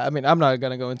great. Yeah, I mean, I'm not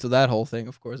going to go into that whole thing.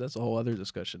 Of course, that's a whole other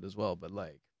discussion as well. But,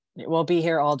 like, we'll be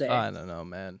here all day. I don't know,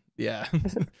 man. Yeah.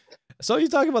 So you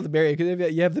talk about the Bay Area,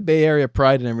 because you have the Bay Area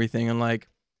pride and everything. And, like,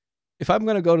 if I'm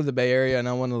going to go to the Bay Area and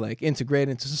I want to, like, integrate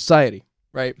into society,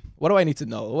 right? What do I need to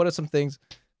know? What are some things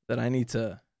that I need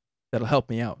to, that'll help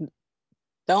me out?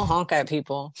 Don't honk at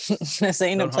people. This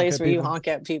ain't a place where you honk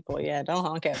at people. Yeah, don't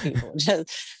honk at people.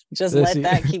 Just let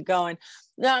that keep going.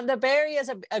 No, the Bay Area is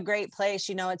a great place.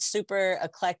 You know, it's super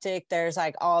eclectic. There's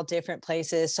like all different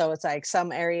places. So it's like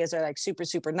some areas are like super,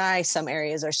 super nice. Some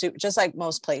areas are super, just like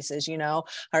most places, you know,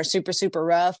 are super, super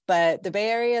rough. But the Bay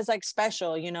Area is like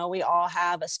special. You know, we all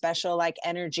have a special like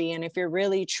energy. And if you're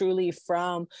really truly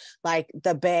from like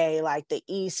the Bay, like the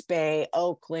East Bay,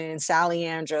 Oakland, San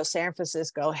Leandro, San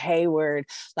Francisco, Hayward,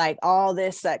 like all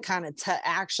this that kind of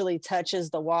actually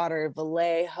touches the water,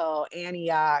 Vallejo,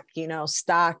 Antioch, you know,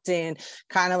 Stockton,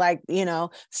 kind of like, you know,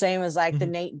 same as like the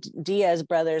Nate Diaz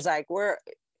brothers, like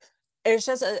it's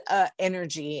just a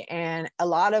energy. And a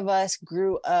lot of us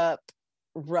grew up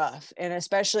rough, and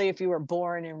especially if you were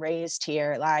born and raised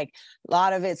here, like a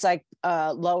lot of it's like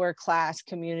lower class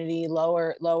community,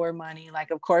 lower money.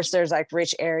 Like, of course there's like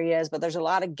rich areas, but there's a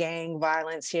lot of gang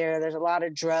violence here. There's a lot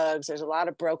of drugs. There's a lot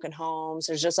of broken homes.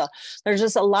 There's just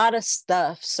a lot of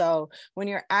stuff. So when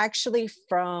you're actually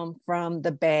from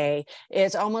the Bay,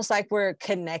 it's almost like we're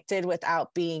connected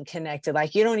without being connected.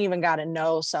 Like, you don't even got to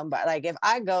know somebody. Like, if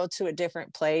I go to a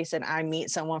different place and I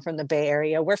meet someone from the Bay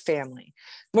Area, we're family.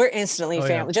 We're instantly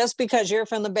family. Yeah. Just because you're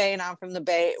from the Bay and I'm from the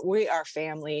Bay, we are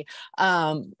family.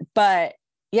 But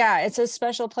yeah, it's a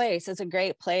special place. It's a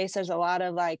great place. There's a lot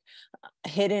of like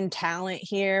hidden talent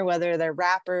here, whether they're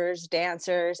rappers,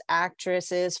 dancers,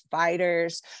 actresses,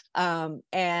 fighters.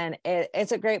 And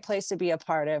it's a great place to be a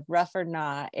part of, rough or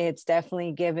not. It's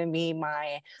definitely given me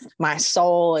my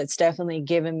soul. It's definitely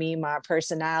given me my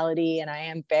personality. And I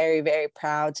am very, very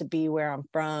proud to be where I'm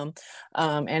from.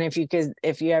 And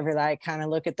if you ever like kind of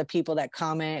look at the people that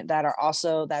comment that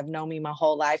have known me my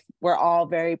whole life, we're all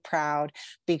very proud,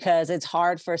 because it's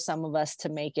hard for some of us to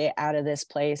make it out of this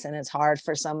place. And it's hard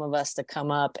for some of us to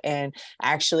come up and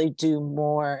actually do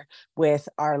more with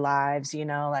our lives. You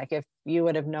know, like if you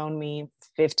would have known me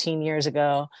 15 years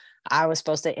ago, I was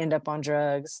supposed to end up on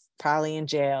drugs, probably in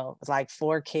jail, like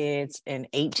 4 kids and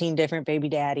 18 different baby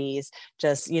daddies,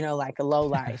 just, you know, like a low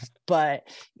life. But,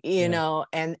 you know,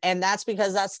 and that's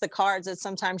because that's the cards that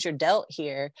sometimes you're dealt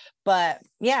here. But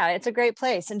yeah, it's a great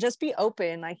place. And just be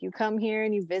open. Like, you come here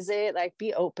and you visit, like,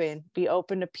 be open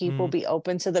to people, be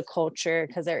open to the culture,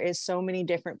 because there is so many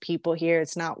different people here.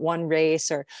 It's not one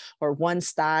race or one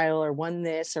style or one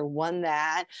this or one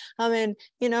that. I mean,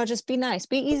 you know, just be nice,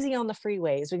 be easy on the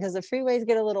freeways, because the freeways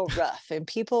get a little rough, and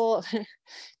people,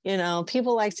 you know,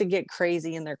 people like to get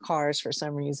crazy in their cars for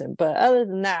some reason. But other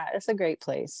than that, it's a great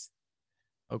place.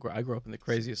 Oh, I grew up in the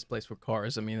craziest place with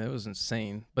cars. I mean, it was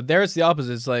insane. But there it's the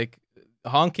opposite. It's like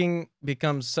honking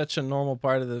becomes such a normal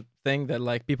part of the thing that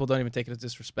like people don't even take it as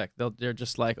disrespect. They're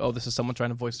just like, oh, this is someone trying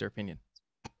to voice their opinion.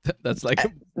 That's like,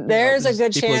 there's a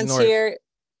good chance here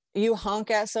you honk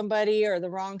at somebody or the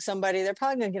wrong somebody, they're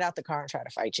probably gonna get out the car and try to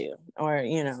fight you, or,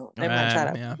 you know, they might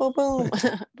try to boom, boom,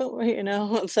 boom, you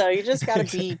know. So you just got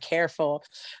to be careful.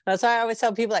 That's why I always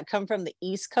tell people that come from the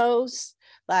East Coast,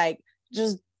 like,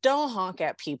 just don't honk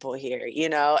at people here, you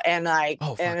know. And like,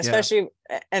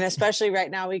 especially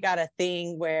right now, we got a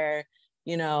thing where,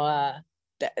 you know,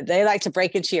 they like to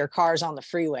break into your cars on the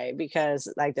freeway,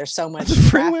 because like there's so much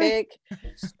traffic.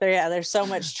 There's so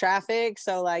much traffic.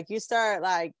 So like, you start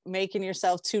like making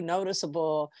yourself too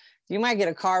noticeable, you might get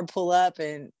a car pull up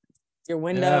and your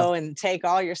window and take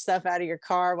all your stuff out of your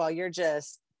car while you're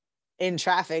just in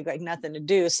traffic, like nothing to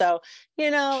do. So,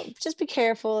 just be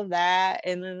careful of that.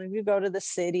 And then if you go to the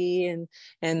city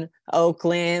and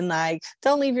Oakland, like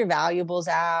don't leave your valuables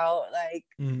out. Like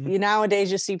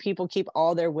nowadays you see people keep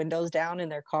all their windows down in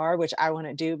their car, which I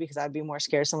wouldn't do because I'd be more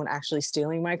scared of someone actually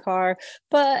stealing my car.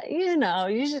 But you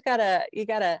just gotta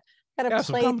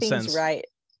play things right.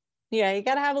 Yeah, you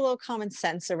got to have a little common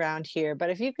sense around here. But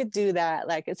if you could do that,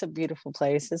 like it's a beautiful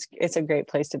place. It's a great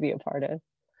place to be a part of.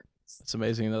 It's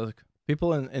amazing. Like,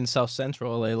 people in South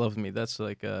Central LA love me. That's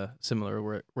like similar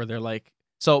where they're like.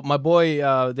 So my boy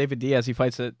David Diaz, he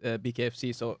fights at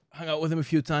BKFC. So hung out with him a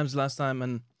few times last time,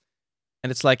 and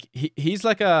it's like he's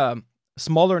like a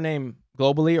smaller name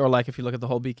globally, or like if you look at the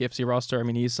whole BKFC roster, I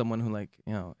mean he's someone who like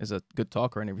is a good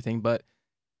talker and everything, but.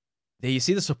 You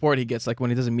see the support he gets like when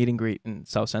he does a meet and greet in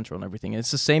South Central and everything. And it's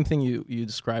the same thing you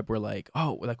describe where like,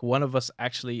 oh, like one of us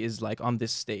actually is like on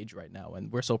this stage right now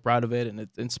and we're so proud of it and it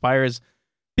inspires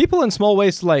people in small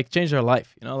ways to like change their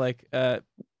life. Like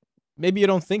maybe you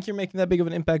don't think you're making that big of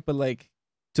an impact, but like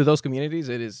to those communities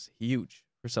it is huge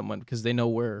for someone because they know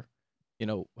where,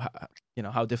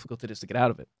 how difficult it is to get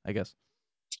out of it, I guess.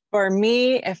 For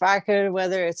me, if I could,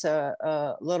 whether it's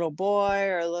a little boy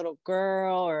or a little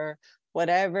girl or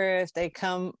whatever, if they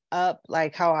come up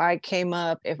like how I came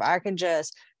up, if I can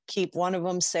just keep one of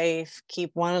them safe,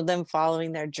 keep one of them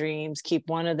following their dreams, keep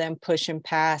one of them pushing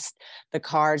past the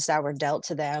cards that were dealt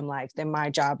to them, like then my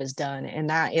job is done. And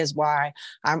that is why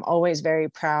I'm always very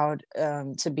proud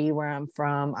to be where I'm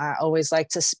from. I always like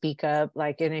to speak up,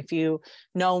 like, and if you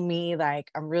know me,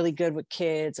 like I'm really good with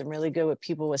kids, I'm really good with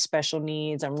people with special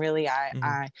needs.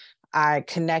 I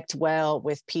connect well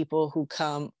with people who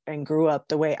come and grew up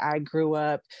the way I grew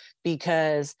up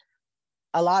because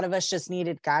a lot of us just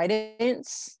needed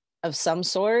guidance of some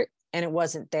sort and it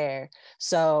wasn't there.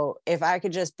 So if I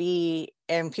could just be,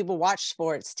 and people watch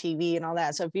sports, TV and all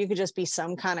that. So if you could just be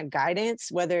some kind of guidance,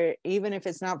 whether, even if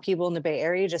it's not people in the Bay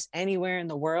Area, just anywhere in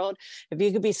the world, if you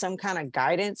could be some kind of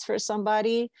guidance for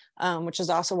somebody, which is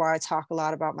also why I talk a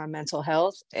lot about my mental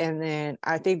health. And then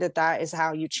I think that is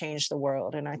how you change the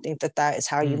world. And I think that is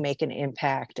how you make an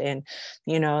impact. And,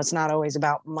 it's not always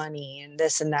about money and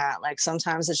this and that. Like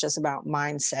sometimes it's just about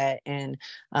mindset. And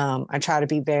I try to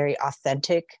be very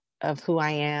authentic of who I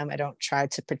am. I don't try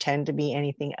to pretend to be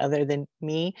anything other than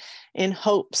me in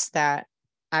hopes that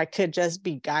I could just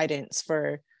be guidance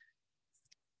for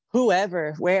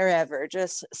whoever, wherever,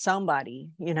 just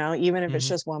somebody, even if it's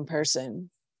just one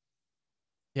person.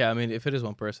 Yeah, I mean, if it is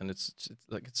one person, it's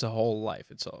like it's a whole life.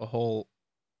 It's a whole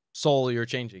soul you're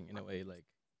changing in a way. Like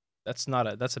that's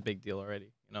a big deal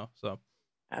already, So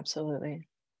absolutely.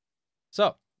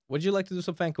 So, would you like to do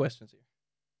some fan questions here?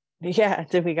 Yeah,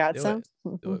 did we got some?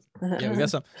 Do it. Yeah, we got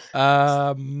some.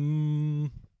 All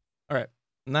right.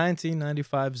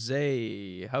 1995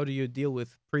 Zay. How do you deal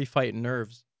with pre-fight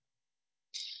nerves?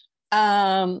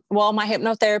 Well, my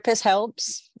hypnotherapist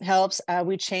helps.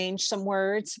 We change some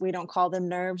words. We don't call them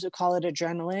nerves, we call it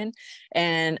adrenaline.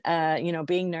 And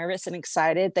being nervous and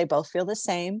excited, they both feel the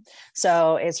same.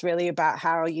 So it's really about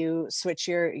how you switch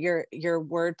your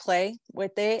wordplay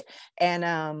with it.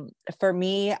 And for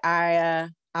me,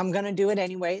 I'm going to do it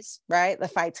anyways, right? The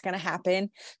fight's going to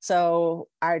happen. So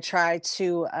I try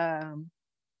to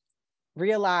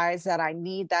realize that I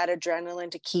need that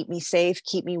adrenaline to keep me safe,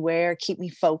 keep me keep me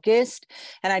focused.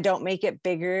 And I don't make it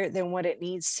bigger than what it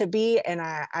needs to be. And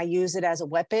I use it as a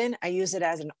weapon. I use it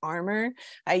as an armor.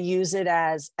 I use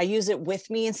it with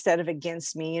me instead of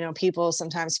against me. People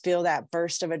sometimes feel that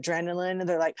burst of adrenaline and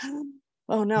they're like,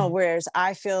 oh no. Whereas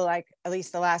I feel like, at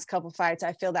least the last couple fights,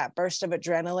 I feel that burst of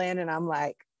adrenaline and I'm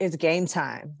like, it's game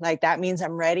time. Like that means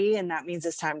I'm ready and that means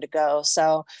it's time to go.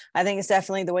 So I think it's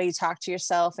definitely the way you talk to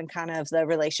yourself and kind of the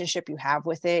relationship you have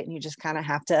with it. And you just kind of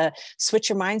have to switch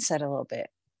your mindset a little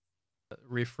bit.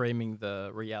 Reframing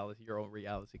the reality, your own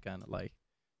reality, kind of like,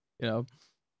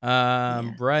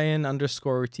 Brian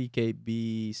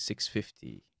 _TKB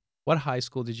 650. What high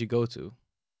school did you go to?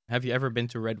 Have you ever been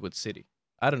to Redwood City?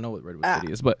 I don't know what Redwood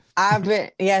City is, but I've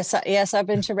been, yes, I've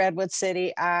been to Redwood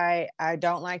City. I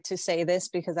don't like to say this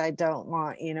because I don't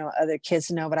want, other kids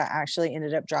to know, but I actually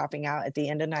ended up dropping out at the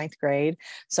end of 9th grade.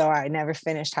 So I never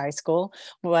finished high school.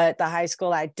 But the high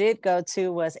school I did go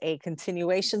to was a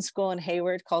continuation school in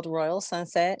Hayward called Royal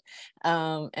Sunset.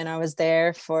 And I was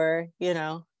there for,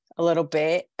 a little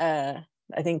bit, I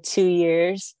think 2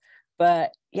 years.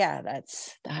 But yeah,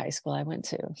 that's the high school I went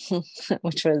to,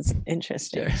 which was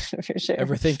interesting for sure.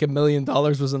 Ever think $1 million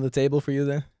was on the table for you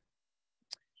then?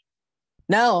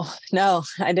 No,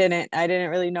 I didn't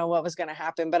really know what was going to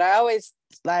happen, but I always,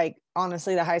 like,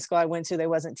 honestly, the high school I went to, they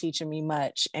wasn't teaching me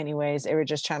much anyways. They were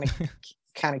just trying to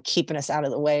kind of keeping us out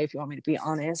of the way, if you want me to be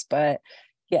honest. But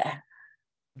yeah,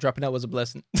 Dropping out was a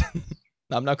blessing.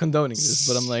 I'm not condoning this,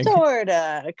 but I'm like,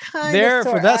 sorta, kind of, there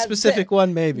for sort. that specific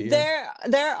one, maybe. Yeah.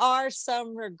 There are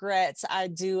some regrets. I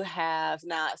do have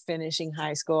not finishing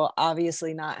high school.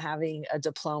 Obviously, not having a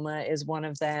diploma is one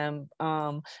of them.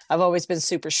 I've always been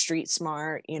super street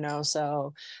smart,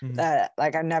 so Mhm. that,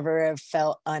 like, I never have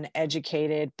felt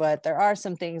uneducated. But there are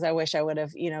some things I wish I would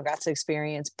have, got to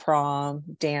experience: prom,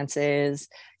 dances,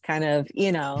 kind of,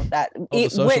 that, All the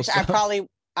social which stuff.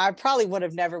 I probably would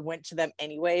have never went to them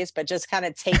anyways, but just kind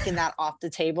of taking that off the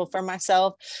table for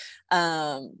myself.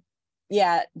 Um,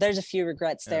 yeah, there's a few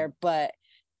regrets Yeah. there, but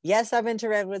yes, I've been to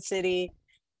Redwood City,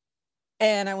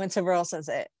 and I went to Rural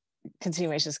Sunset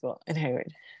Continuation School in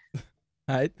Hayward.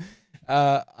 All right.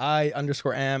 I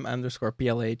underscore am underscore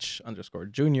PLH underscore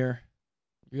junior.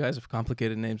 You guys have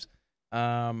complicated names.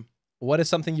 What is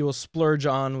something you will splurge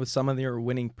on with some of your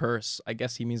winning purse? I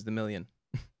guess he means the million.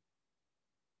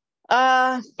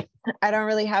 Uh, I don't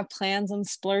really have plans on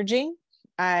splurging.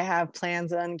 I have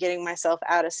plans on getting myself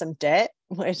out of some debt,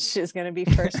 which is going to be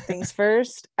first things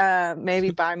first.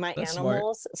 Maybe buy my That's smart.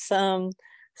 animals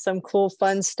some cool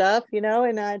fun stuff, and I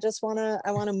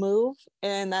want to move,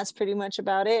 and that's pretty much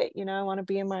about it. I want to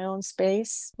be in my own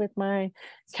space with my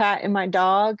cat and my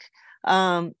dog.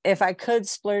 If I could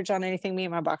splurge on anything, me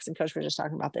and my boxing coach were just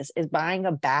talking about this, is buying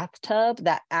a bathtub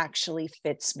that actually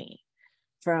fits me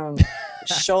from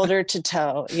shoulder to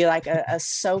toe. You like a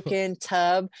soak-in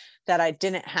tub that I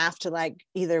didn't have to, like,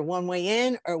 either one way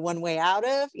in or one way out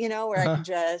of, where I could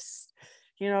just,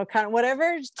 kind of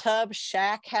whatever tub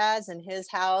Shaq has in his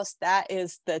house, that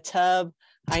is the tub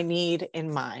I need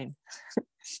in mine.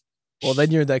 Well,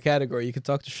 then you're in that category. You can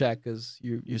talk to Shaq because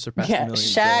you surpassed the Yeah, million.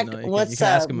 So Shaq, you what's can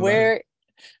ask up? him about it. Where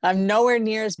I'm nowhere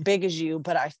near as big as you,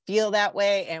 but I feel that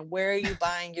way. And where are you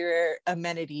buying your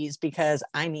amenities? Because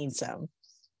I need some.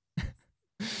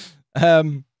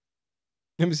 Um,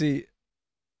 Let me see.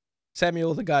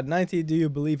 Samuel the God 90. Do you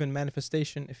believe in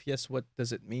manifestation? If yes, what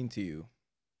does it mean to you?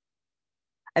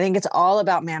 I think it's all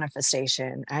about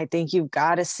manifestation. I think you've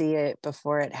got to see it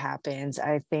before it happens.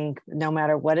 I think no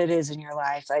matter what it is in your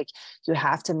life, like, you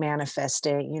have to manifest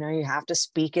it. You have to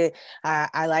speak it.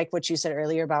 I like what you said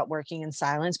earlier about working in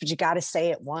silence, but you got to say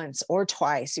it once or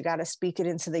twice. You got to speak it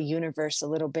into the universe a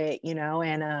little bit, and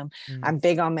Mm. I'm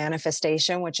big on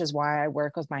manifestation, which is why I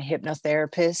work with my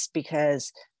hypnotherapist,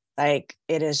 because, like,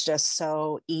 it is just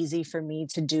so easy for me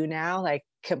to do now, like,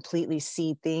 completely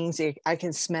see things. I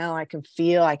can smell, I can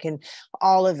feel, I can,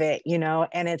 all of it,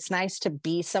 and it's nice to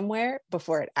be somewhere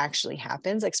before it actually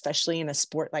happens, especially in a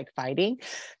sport like fighting,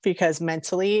 because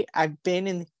mentally I've been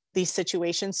in these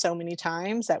situations so many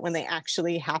times that when they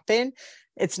actually happen,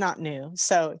 it's not new.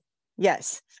 So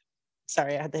yes,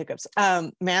 sorry, I had the hiccups.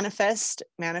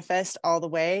 Manifest all the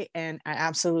way, and I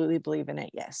absolutely believe in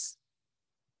it. Yes.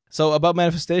 So about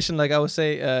manifestation, like I would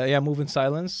say, yeah, move in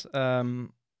silence.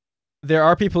 There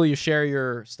are people you share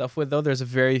your stuff with, though. There's a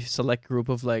very select group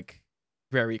of, like,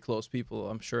 very close people.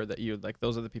 I'm sure that you, like,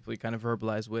 those are the people you kind of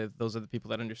verbalize with. Those are the people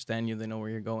that understand you. They know where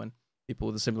you're going. People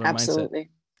with a similar mindset. Absolutely.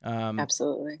 Um,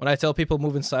 Absolutely. when I tell people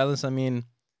move in silence, I mean,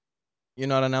 you're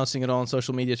not announcing it all on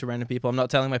social media to random people. I'm not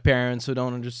telling my parents who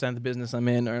don't understand the business I'm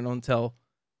in, or I don't tell,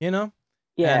 you know?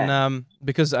 And Yeah.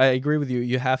 because I agree with you,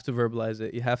 you have to verbalize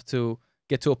it. You have to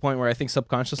get to a point where I think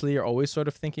subconsciously you're always sort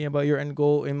of thinking about your end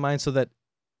goal in mind, so that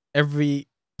every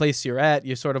place you're at,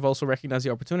 you sort of also recognize the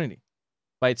opportunity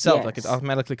by itself. Like, it Yes.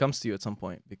 automatically comes to you at some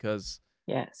point because,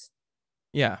 Yes.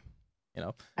 yeah, you know.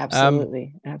 Um,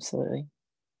 Absolutely. Absolutely.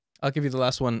 I'll give you the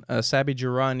last one. Sabi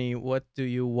Girani, what do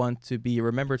you want to be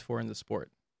remembered for in the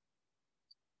sport?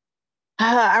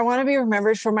 I want to be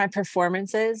remembered for my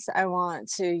performances. I want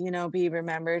to, be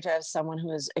remembered as someone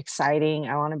who is exciting.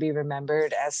 I want to be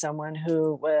remembered as someone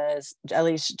who was at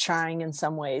least trying in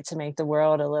some way to make the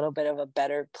world a little bit of a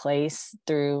better place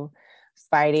through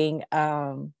fighting.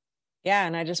 Yeah,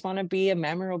 and I just want to be a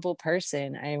memorable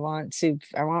person. I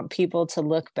want people to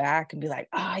look back and be like,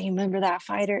 oh, you remember that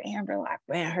fighter, Amber? Like,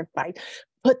 man, her fight,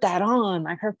 put that on.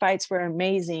 Like, her fights were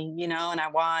amazing, and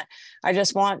I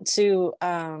just want to,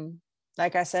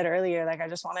 like I said earlier, like, I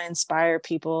just want to inspire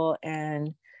people.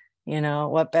 And,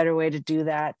 what better way to do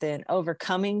that than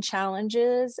overcoming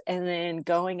challenges and then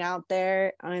going out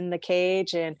there in the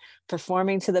cage and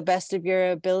performing to the best of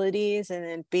your abilities, and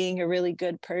then being a really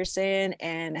good person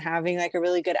and having, like, a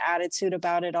really good attitude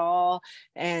about it all.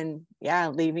 And yeah,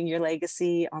 leaving your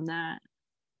legacy on that.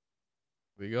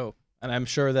 There we go. And I'm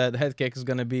sure that head kick is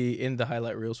gonna be in the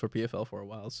highlight reels for PFL for a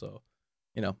while. So,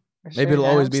 you know, For maybe sure, it'll I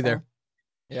always hope be so. there.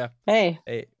 Yeah. Hey,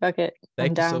 Hey, fuck it. I'm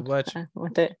thank you so down much.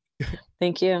 with it.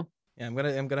 Thank you. Yeah, I'm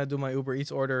gonna do my Uber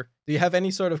Eats order. Do you have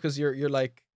any sort of, because you're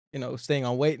like, you know, staying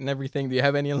on weight and everything? Do you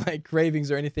have any like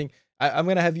cravings or anything? I'm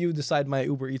gonna have you decide my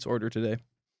Uber Eats order today.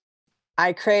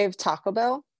 I crave Taco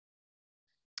Bell.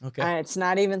 Okay. It's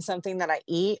not even something that I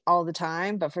eat all the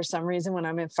time, but for some reason when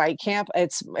I'm in fight camp,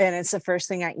 it's the first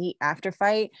thing I eat after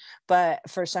fight. But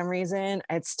for some reason,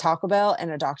 it's Taco Bell and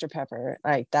a Dr. Pepper.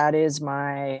 Like that is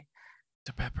my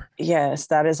Dr. Pepper. yes,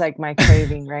 that is like my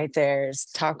craving right there. Is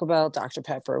Taco Bell, Dr.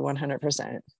 Pepper,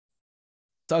 100%.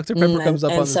 Dr. Pepper comes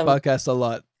up on this some podcast a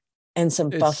lot. and some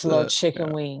It's buffalo chicken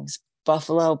yeah. wings,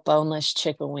 buffalo boneless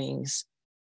chicken wings.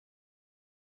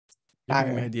 You're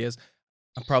giving me ideas.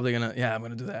 I'm probably gonna I'm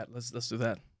gonna do that. Let's do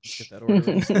that. Let's get that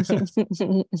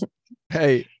order in.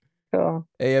 Hey. Cool.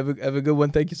 Hey, have a good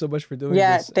one. Thank you so much for doing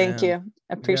yeah, this. thank you.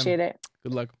 Appreciate it.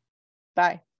 Good luck.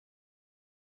 Bye.